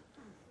curious.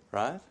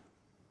 Right?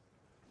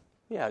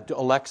 Yeah.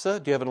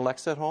 Alexa, do you have an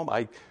Alexa at home?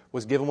 I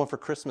was given one for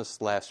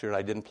Christmas last year and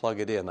I didn't plug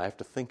it in. I have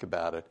to think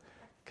about it.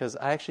 Because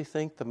I actually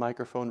think the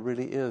microphone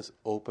really is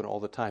open all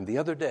the time. The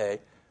other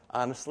day,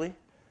 honestly,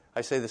 I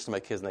say this to my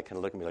kids and they kind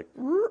of look at me like,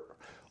 "Rrr."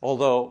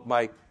 Although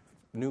my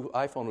new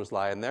iPhone was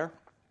lying there,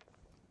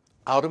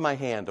 out of my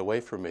hand,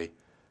 away from me,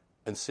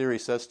 and Siri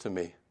says to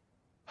me,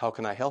 how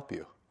can I help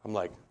you? I'm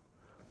like,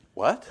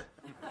 what?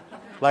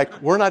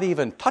 Like, we're not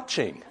even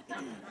touching.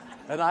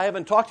 And I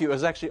haven't talked to you. It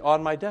was actually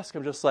on my desk.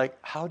 I'm just like,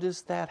 how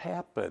does that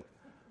happen?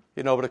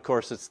 But of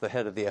course, it's the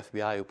head of the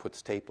FBI who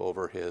puts tape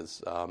over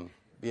his,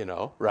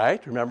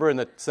 right? Remember in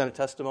the Senate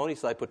testimony,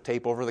 so I put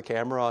tape over the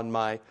camera on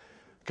my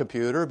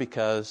computer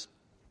because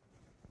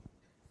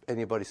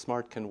anybody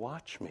smart can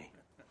watch me,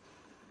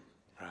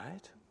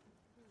 right?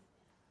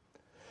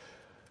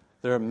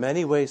 There are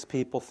many ways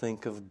people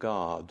think of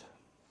God,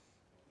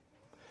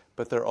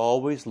 but they're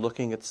always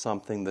looking at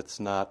something that's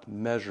not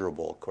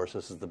measurable. Of course,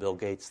 this is the Bill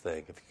Gates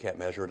thing. If you can't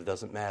measure it, it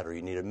doesn't matter.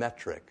 You need a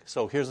metric.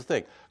 So here's the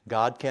thing.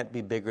 God can't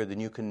be bigger than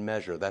you can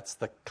measure. That's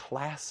the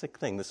classic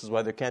thing. This is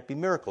why there can't be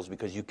miracles,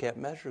 because you can't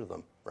measure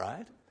them,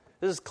 right?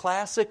 This is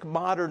classic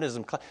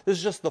modernism. This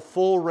is just the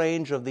full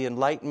range of the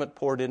Enlightenment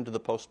poured into the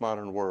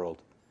postmodern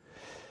world.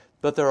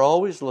 But they're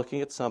always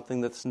looking at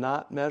something that's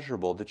not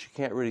measurable, that you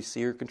can't really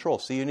see or control.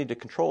 So you need to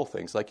control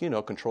things, like,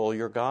 control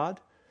your God,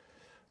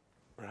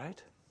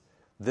 right?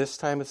 This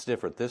time it's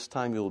different. This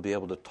time you'll be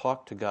able to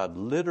talk to God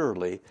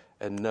literally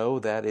and know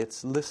that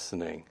it's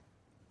listening.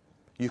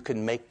 You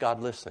can make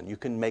God listen. You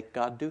can make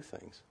God do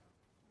things,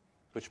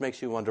 which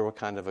makes you wonder what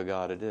kind of a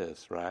God it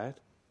is, right?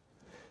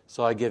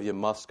 So I give you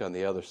Musk on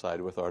the other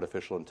side with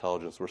artificial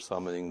intelligence. We're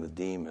summoning the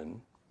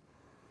demon.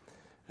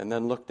 And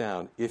then look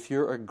down. If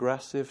you're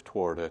aggressive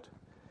toward it,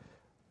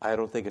 I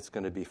don't think it's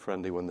going to be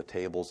friendly when the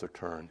tables are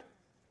turned.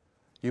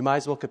 You might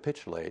as well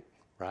capitulate,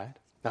 right?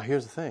 Now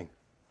here's the thing.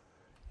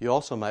 You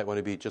also might want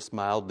to be just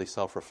mildly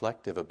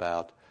self-reflective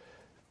about,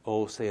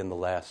 say in the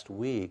last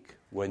week,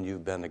 when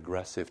you've been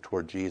aggressive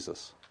toward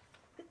Jesus.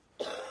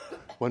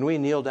 When we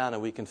kneel down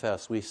and we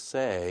confess,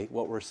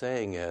 what we're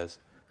saying is,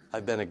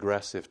 I've been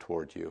aggressive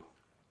toward you.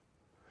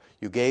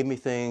 You gave me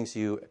things,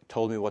 you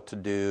told me what to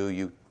do,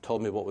 you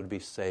told me what would be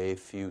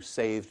safe, you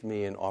saved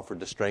me and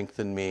offered to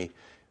strengthen me.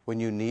 When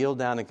you kneel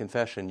down in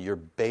confession, you're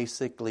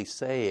basically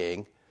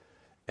saying,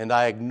 and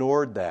I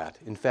ignored that.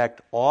 In fact,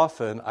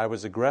 often I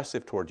was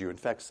aggressive toward you. In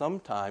fact,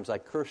 sometimes I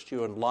cursed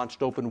you and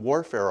launched open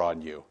warfare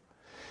on you.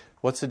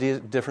 What's the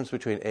difference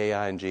between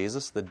AI and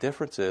Jesus? The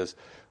difference is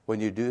when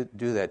you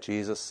do that,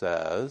 Jesus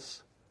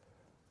says,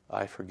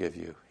 I forgive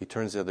you. He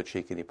turns the other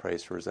cheek and he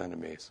prays for his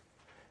enemies.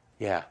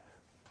 Yeah.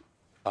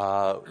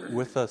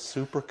 With a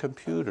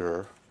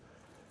supercomputer,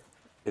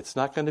 it's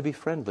not going to be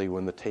friendly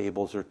when the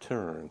tables are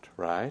turned,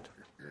 right?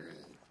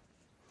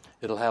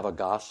 It'll have a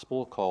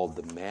gospel called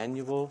the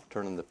manual,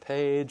 turning the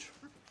page.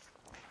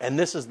 And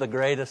this is the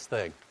greatest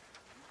thing.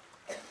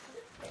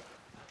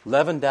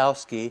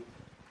 Lewandowski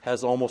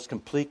has almost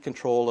complete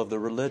control of the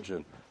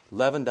religion.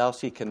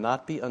 Lewandowski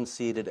cannot be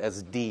unseated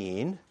as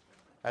dean,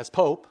 as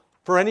pope,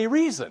 for any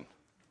reason.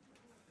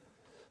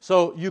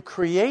 So you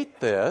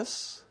create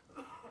this,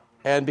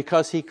 and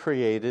because he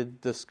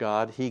created this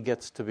God, he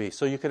gets to be.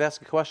 So you could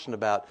ask a question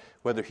about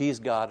whether he's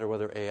God or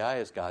whether AI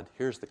is God.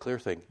 Here's the clear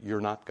thing.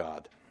 You're not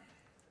God.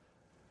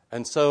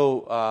 And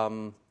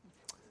so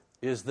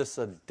is this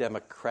a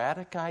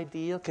democratic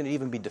ideal? Can it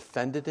even be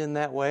defended in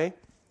that way?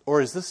 Or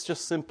is this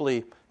just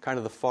simply kind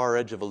of the far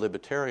edge of a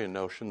libertarian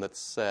notion that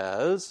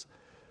says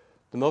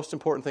the most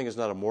important thing is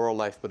not a moral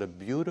life, but a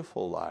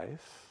beautiful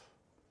life,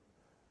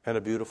 and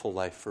a beautiful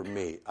life for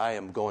me? I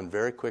am going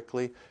very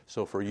quickly,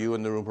 so for you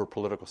in the room who are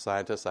political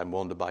scientists, I'm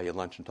willing to buy you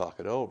lunch and talk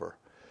it over.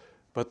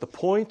 But the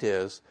point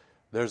is,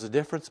 there's a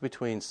difference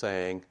between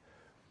saying,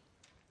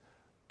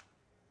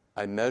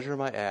 I measure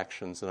my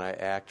actions and I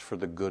act for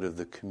the good of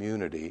the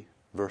community,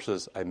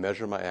 versus I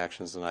measure my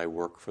actions and I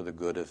work for the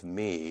good of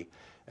me,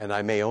 and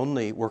I may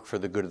only work for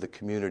the good of the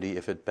community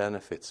if it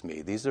benefits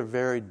me. These are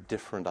very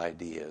different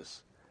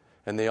ideas,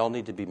 and they all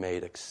need to be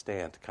made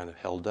extant, kind of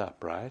held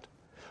up, right?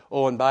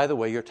 Oh, and by the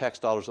way, your tax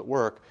dollars at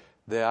work,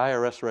 the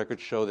IRS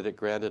records show that it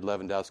granted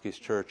Lewandowski's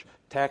church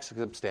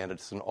tax-exempt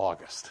status in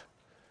August.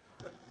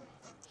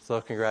 So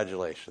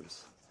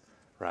congratulations,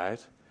 right?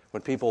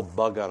 When people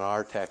bug on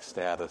our tax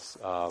status,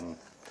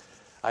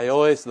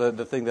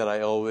 the thing that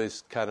I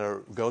always kind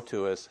of go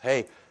to is,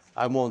 hey,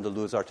 I'm willing to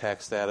lose our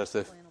tax status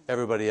if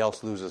everybody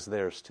else loses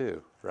theirs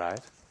too, right?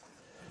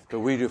 But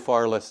we do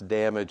far less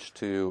damage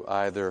to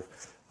either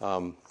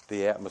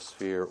the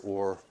atmosphere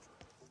or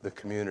the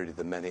community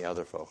than many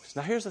other folks.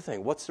 Now here's the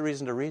thing. What's the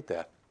reason to read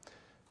that?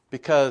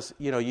 Because,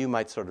 you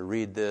might sort of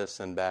read this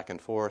and back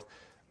and forth.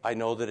 I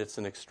know that it's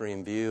an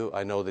extreme view.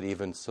 I know that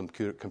even some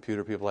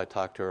computer people I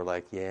talk to are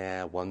like,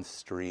 yeah, one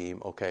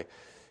stream. Okay.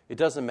 It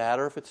doesn't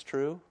matter if it's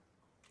true.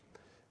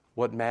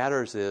 What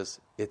matters is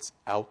it's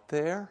out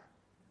there,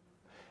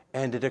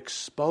 and it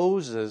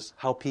exposes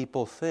how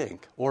people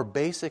think, or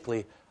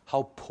basically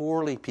how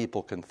poorly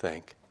people can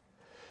think.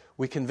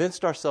 We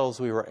convinced ourselves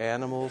we were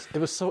animals. It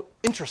was so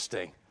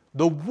interesting.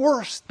 The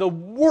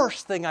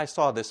worst thing I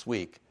saw this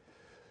week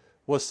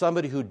was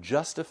somebody who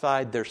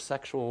justified their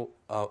sexual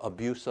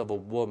abuse of a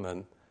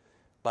woman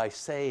by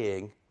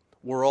saying,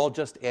 we're all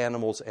just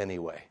animals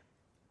anyway.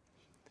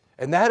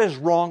 And that is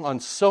wrong on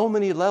so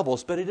many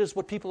levels, but it is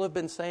what people have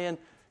been saying,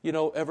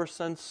 ever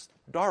since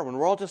Darwin.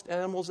 We're all just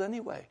animals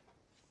anyway.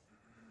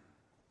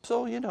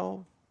 So,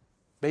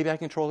 maybe I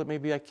control it,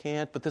 maybe I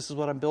can't, but this is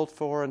what I'm built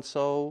for, and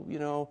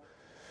so,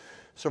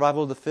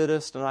 survival of the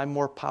fittest, and I'm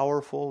more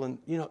powerful, and,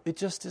 it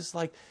just is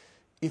like,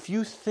 if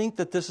you think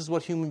that this is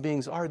what human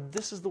beings are,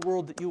 this is the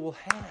world that you will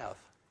have.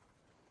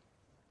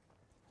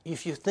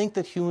 If you think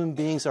that human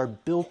beings are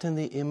built in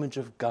the image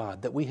of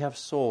God, that we have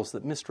souls,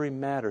 that mystery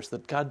matters,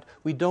 that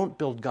we don't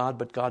build God,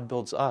 but God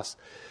builds us,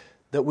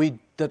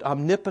 that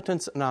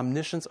omnipotence and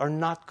omniscience are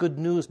not good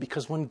news,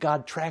 because when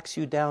God tracks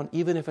you down,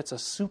 even if it's a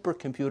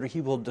supercomputer,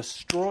 he will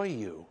destroy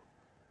you.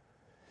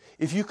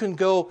 If you can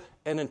go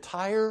an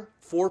entire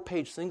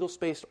 4-page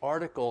single-spaced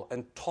article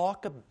and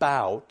talk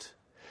about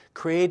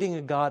creating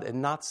a God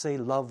and not say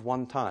love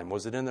one time.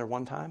 Was it in there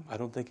one time? I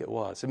don't think it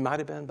was. It might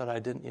have been, but I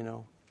didn't,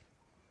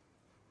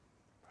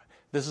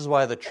 This is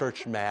why the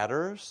church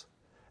matters,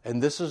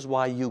 and this is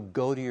why you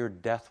go to your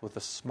death with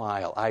a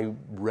smile. I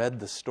read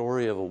the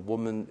story of a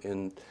woman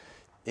in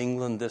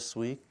England this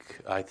week.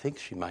 I think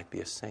she might be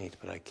a saint,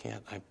 but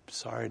I'm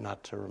sorry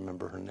not to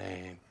remember her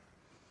name.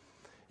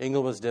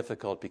 England was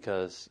difficult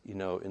because, in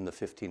the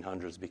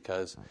 1500s,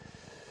 because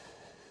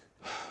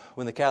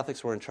when the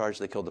Catholics were in charge,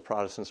 they killed the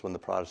Protestants. When the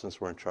Protestants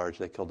were in charge,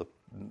 they killed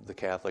the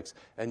Catholics.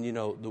 And,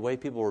 the way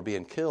people were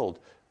being killed,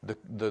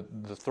 the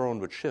throne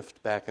would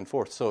shift back and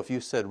forth. So if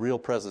you said real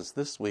presence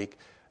this week,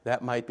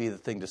 that might be the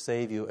thing to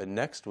save you. And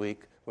next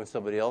week, when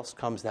somebody else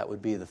comes, that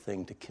would be the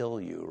thing to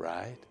kill you,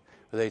 right?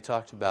 But they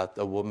talked about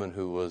a woman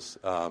who was,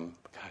 I'm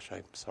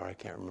sorry, I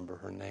can't remember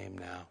her name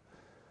now,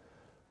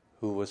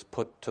 who was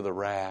put to the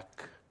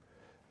rack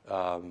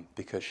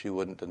because she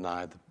wouldn't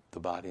deny the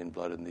body and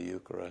blood in the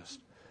Eucharist.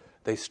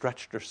 They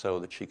stretched her so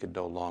that she could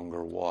no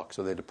longer walk,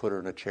 so they had to put her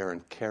in a chair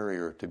and carry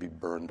her to be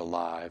burned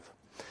alive.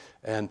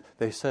 And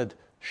they said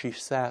she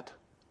sat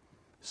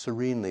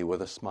serenely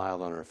with a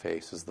smile on her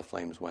face as the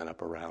flames went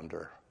up around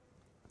her.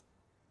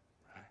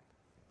 Right?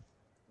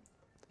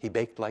 He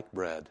baked like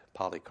bread,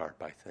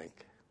 Polycarp, I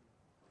think.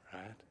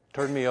 Right?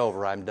 Turn me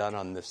over, I'm done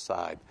on this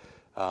side.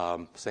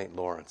 St.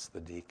 Lawrence, the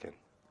deacon.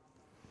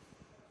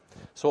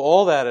 So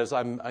all that is,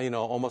 I'm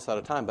almost out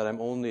of time, but I'm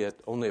only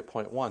at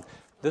point one.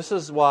 This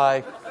is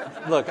why,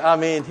 look, I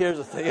mean, here's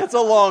the thing. It's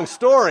a long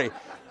story.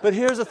 But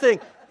here's the thing.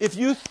 If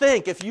you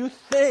think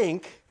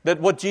that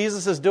what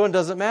Jesus is doing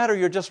doesn't matter,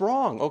 you're just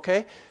wrong,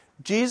 okay?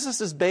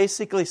 Jesus is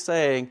basically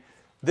saying,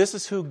 this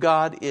is who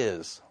God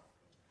is,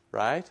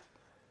 right?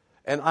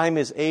 And I'm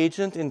his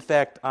agent. In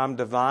fact, I'm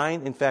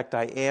divine. In fact,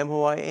 I am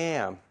who I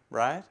am,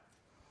 right?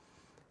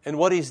 And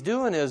what he's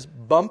doing is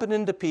bumping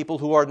into people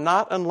who are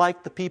not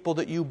unlike the people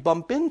that you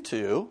bump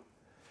into.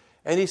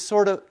 And he's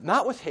sort of,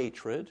 not with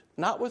hatred,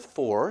 not with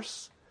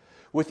force.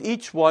 With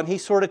each one, he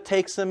sort of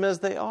takes them as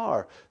they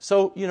are.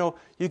 So,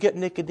 you get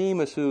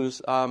Nicodemus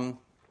who's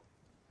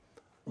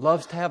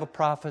loves to have a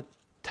prophet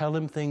tell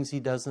him things he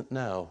doesn't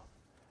know.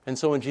 And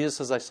so when Jesus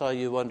says, I saw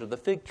you under the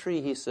fig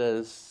tree, he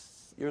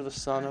says, you're the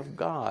Son of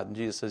God. And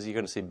Jesus says, you're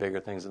going to see bigger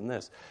things than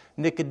this.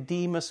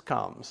 Nicodemus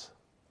comes,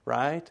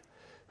 right?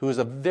 Who is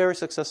a very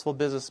successful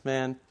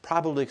businessman,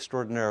 probably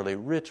extraordinarily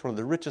rich, one of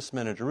the richest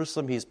men in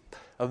Jerusalem. He's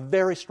a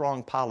very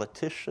strong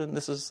politician.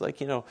 This is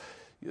like,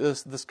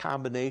 this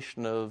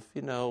combination of,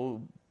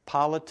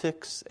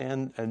 politics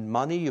and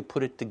money. You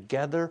put it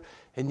together,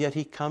 and yet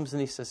he comes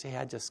and he says, hey,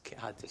 I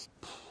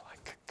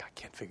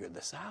can't figure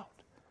this out.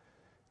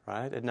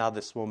 Right? And now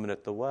this woman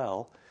at the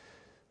well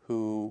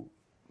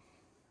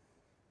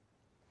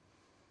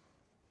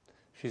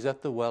she's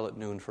at the well at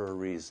noon for a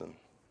reason.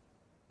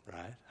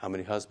 Right? How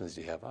many husbands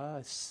do you have?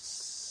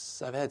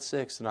 I've had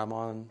 6, and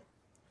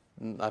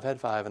I've had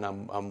 5, and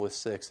I'm with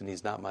 6, and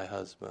he's not my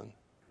husband.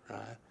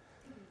 Right?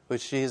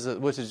 Which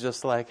is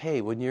just like,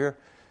 hey, when you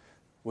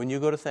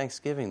go to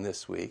Thanksgiving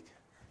this week,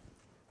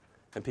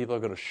 and people are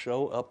going to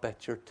show up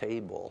at your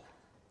table,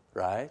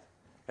 right?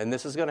 And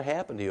this is going to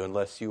happen to you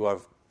unless you are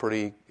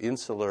pretty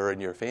insular in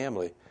your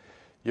family.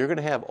 You're going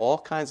to have all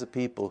kinds of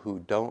people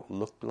who don't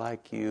look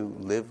like you,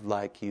 live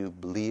like you,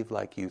 believe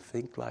like you,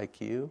 think like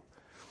you.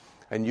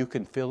 And you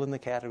can fill in the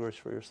categories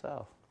for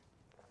yourself.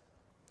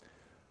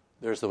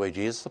 There's the way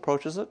Jesus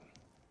approaches it,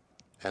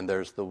 and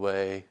there's the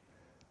way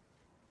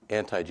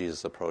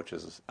anti-Jesus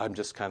approaches it. I'm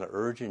just kind of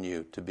urging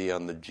you to be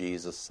on the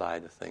Jesus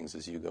side of things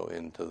as you go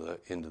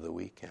into the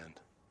weekend,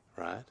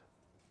 right?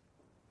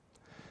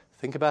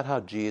 Think about how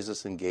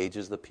Jesus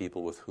engages the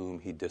people with whom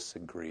he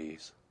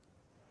disagrees.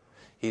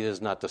 He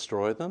does not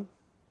destroy them.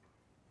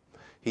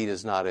 He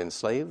does not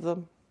enslave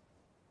them.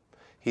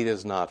 He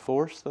does not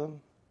force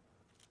them.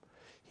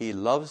 He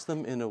loves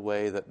them in a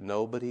way that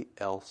nobody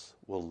else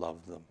will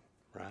love them,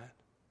 right?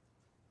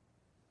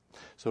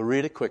 So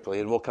read it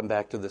quickly, and we'll come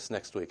back to this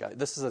next week.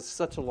 This is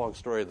such a long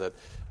story that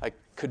I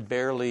could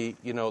barely,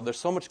 there's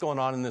so much going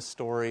on in this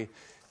story.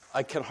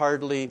 I can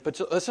hardly,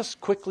 but let's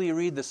just quickly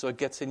read this so it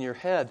gets in your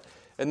head,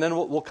 and then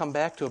we'll come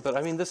back to it.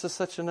 But, this is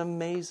such an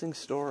amazing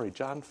story,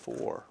 John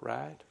 4,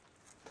 right?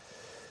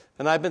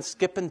 And I've been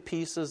skipping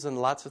pieces,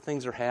 and lots of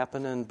things are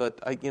happening, but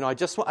I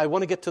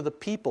want to get to the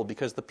people,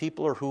 because the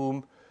people are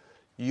whom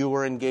you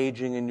were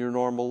engaging in your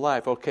normal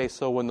life. Okay,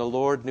 so when the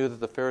Lord knew that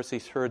the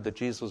Pharisees heard that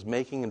Jesus was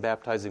making and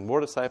baptizing more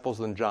disciples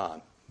than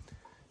John.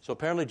 So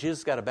apparently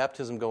Jesus got a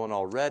baptism going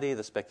already.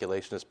 The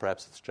speculation is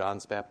perhaps it's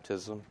John's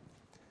baptism.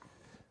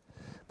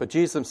 But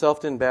Jesus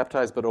himself didn't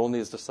baptize, but only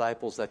his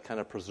disciples. That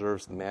kind of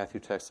preserves the Matthew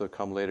text that will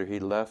come later. He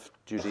left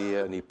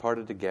Judea and he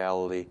parted to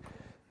Galilee,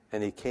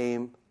 and he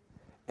came,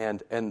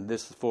 and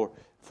this is for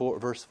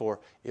verse 4,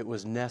 it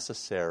was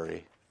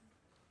necessary.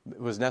 It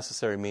was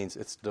necessary means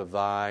it's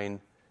divine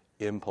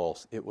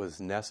impulse. It was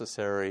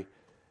necessary.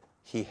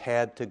 He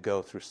had to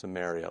go through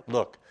Samaria.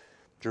 Look,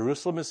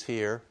 Jerusalem is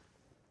here.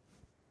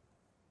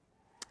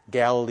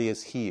 Galilee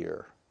is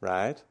here,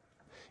 right?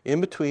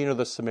 In between are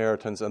the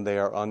Samaritans, and they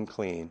are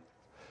unclean.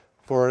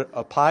 For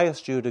a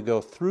pious Jew to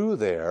go through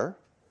there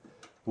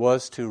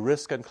was to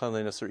risk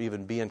uncleanliness or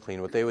even be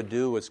unclean. What they would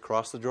do was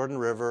cross the Jordan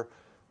River,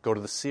 go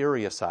to the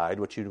Syria side,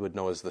 which you would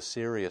know as the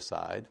Syria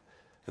side,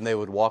 and they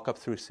would walk up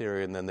through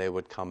Syria, and then they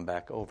would come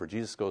back over.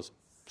 Jesus goes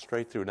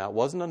straight through. Now, it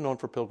wasn't unknown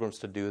for pilgrims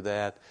to do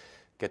that,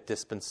 get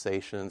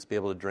dispensations, be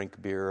able to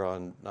drink beer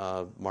on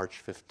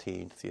March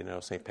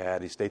 15th, St.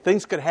 Patty's Day.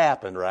 Things could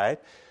happen, right?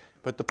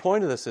 But the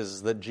point of this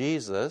is that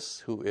Jesus,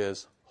 who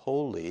is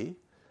holy,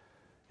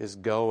 is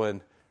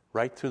going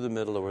right through the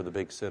middle of where the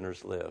big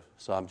sinners live.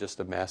 So I'm just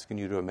asking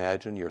you to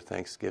imagine your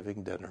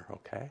Thanksgiving dinner,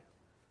 okay?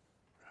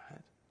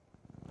 Right?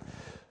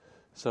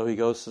 So he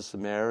goes to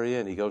Samaria,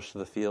 and he goes to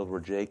the field where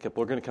Jacob,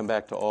 we're going to come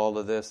back to all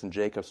of this, and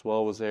Jacob's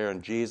well was there,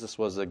 and Jesus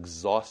was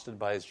exhausted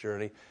by his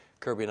journey.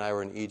 Kirby and I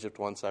were in Egypt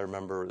once. I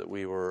remember that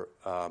we were,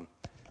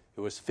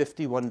 it was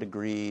 51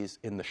 degrees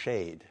in the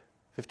shade,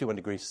 51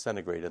 degrees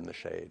centigrade in the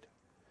shade.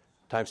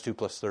 Times 2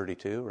 plus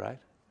 32, right?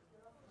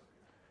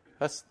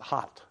 That's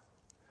hot.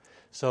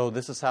 So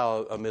this is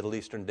how a Middle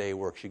Eastern day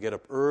works. You get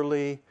up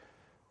early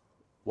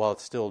while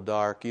it's still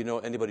dark.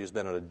 Anybody who's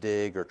been on a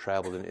dig or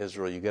traveled in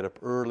Israel, you get up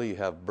early, you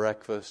have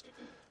breakfast,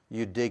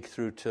 you dig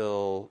through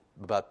till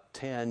about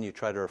 10, you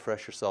try to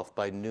refresh yourself.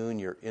 By noon,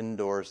 you're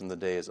indoors and the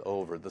day is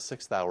over. The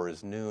 6th hour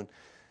is noon.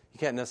 You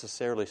can't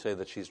necessarily say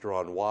that she's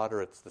drawn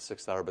water, it's the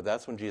 6th hour, but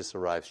that's when Jesus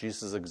arrives.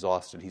 Jesus is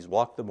exhausted. He's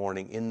walked the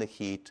morning in the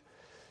heat.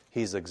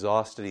 He's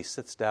exhausted. He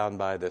sits down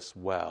by this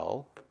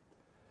well.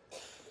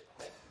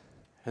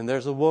 And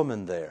there's a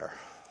woman there.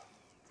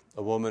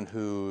 A woman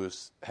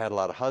who's had a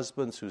lot of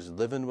husbands, who's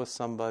living with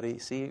somebody.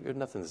 See,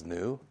 nothing's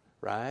new,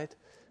 right?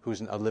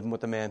 Who's living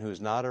with a man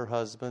who's not her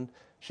husband.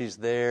 She's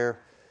there,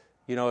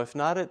 if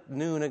not at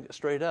noon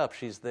straight up,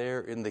 she's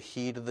there in the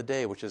heat of the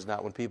day, which is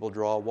not when people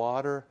draw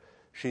water.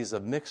 She's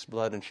of mixed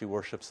blood and she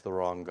worships the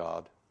wrong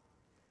God.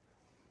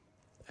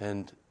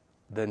 And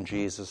then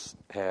Jesus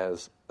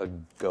has a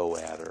go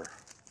at her.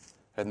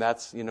 And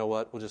that's,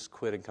 we'll just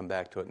quit and come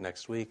back to it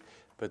next week.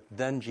 But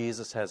then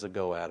Jesus has a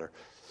go at her.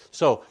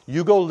 So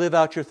you go live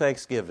out your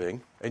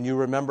Thanksgiving, and you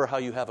remember how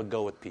you have a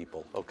go at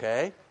people,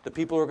 okay? The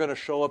people who are going to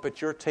show up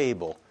at your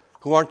table,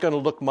 who aren't going to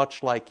look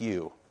much like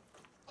you.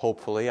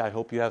 Hopefully, I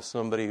hope you have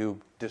somebody who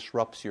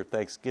disrupts your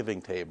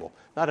Thanksgiving table.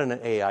 Not in an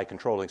AI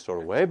controlling sort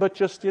of way, but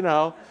just,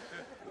 And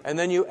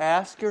then you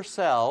ask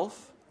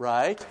yourself,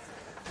 right?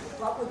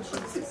 What would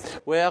Jesus say?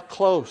 Well,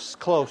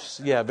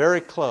 close. Yeah,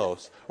 very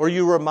close. Or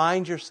you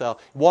remind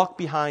yourself, walk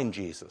behind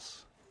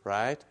Jesus,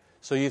 right?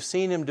 So you've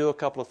seen him do a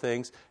couple of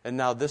things, and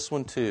now this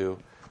one too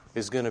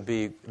is going to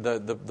be,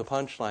 the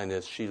punchline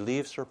is, she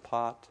leaves her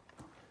pot,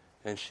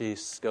 and she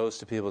goes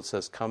to people and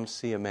says, come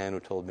see a man who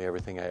told me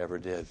everything I ever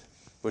did,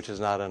 which is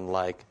not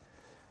unlike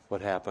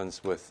what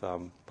happens with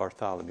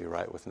Bartholomew,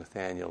 right, with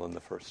Nathaniel in the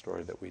first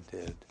story that we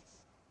did.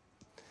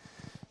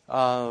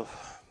 All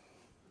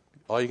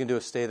you can do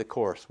is stay the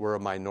course. We're a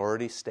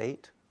minority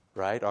state,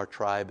 right? Our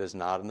tribe is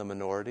not in the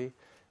minority.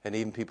 And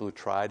even people who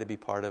try to be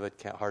part of it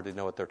can't hardly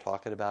know what they're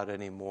talking about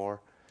anymore.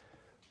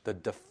 The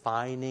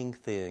defining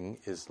thing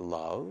is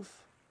love.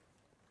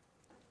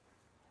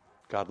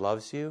 God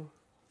loves you.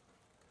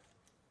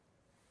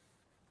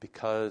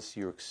 Because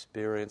you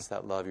experience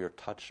that love, you're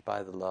touched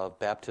by the love.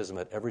 Baptism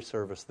at every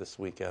service this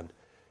weekend.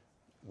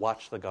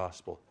 Watch the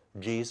gospel.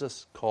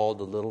 Jesus called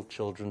the little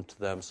children to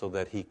them so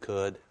that he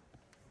could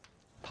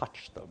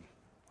touch them,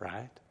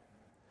 right?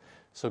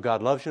 So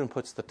God loves you and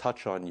puts the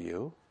touch on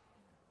you.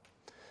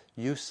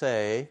 You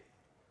say,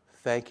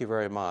 thank you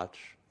very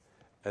much,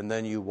 and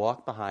then you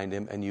walk behind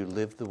him and you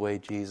live the way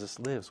Jesus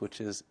lives, which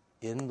is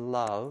in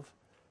love,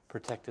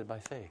 protected by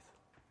faith.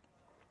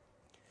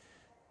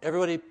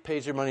 Everybody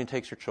pays your money and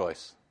takes your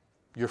choice.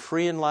 You're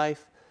free in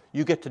life.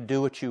 You get to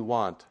do what you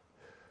want.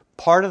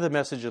 Part of the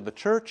message of the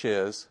church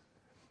is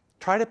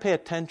try to pay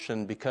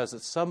attention, because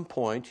at some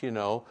point, 80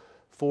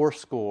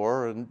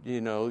 and,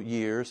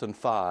 years and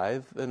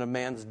 5, and a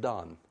man's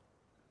done.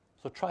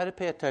 So try to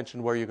pay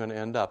attention where you're going to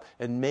end up.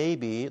 And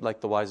maybe,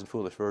 like the wise and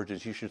foolish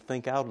virgins, you should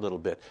think out a little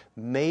bit.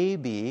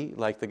 Maybe,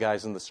 like the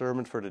guys in the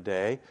sermon for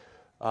today,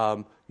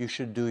 you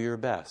should do your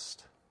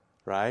best,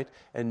 right?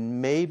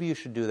 And maybe you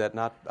should do that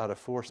not out of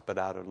force, but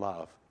out of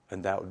love.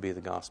 And that would be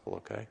the gospel,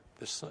 okay?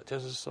 There's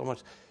so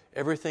much.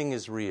 Everything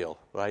is real,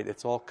 right?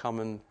 It's all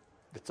coming.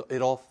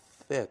 It all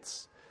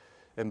fits.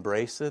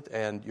 Embrace it,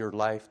 and your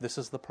life, this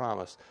is the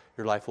promise.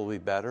 Your life will be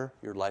better.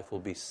 Your life will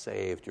be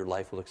saved. Your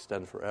life will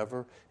extend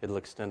forever. It'll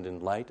extend in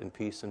light and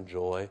peace and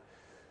joy.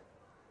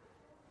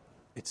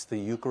 It's the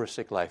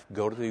Eucharistic life.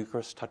 Go to the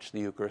Eucharist, touch the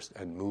Eucharist,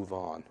 and move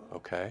on,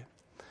 okay?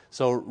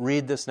 So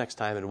read this next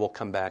time, and we'll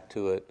come back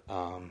to it,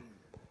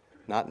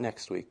 not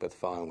next week, but the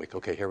following week.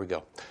 Okay, here we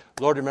go.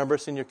 Lord, remember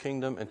us in your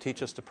kingdom and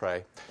teach us to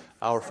pray.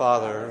 Our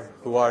Father,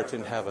 who art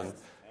in heaven,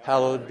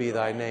 hallowed be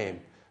thy name.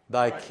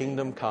 Thy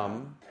kingdom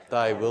come.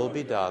 Thy will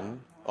be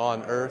done,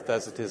 on earth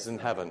as it is in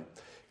heaven.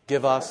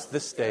 Give us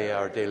this day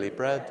our daily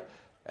bread,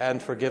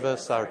 and forgive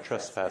us our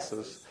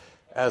trespasses,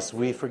 as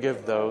we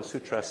forgive those who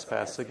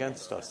trespass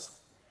against us.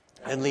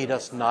 And lead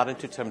us not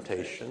into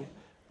temptation,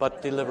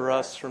 but deliver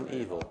us from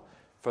evil.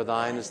 For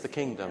thine is the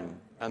kingdom,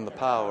 and the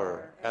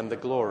power, and the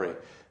glory.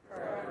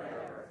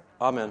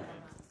 Amen.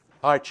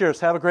 All right, cheers.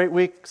 Have a great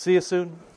week. See you soon.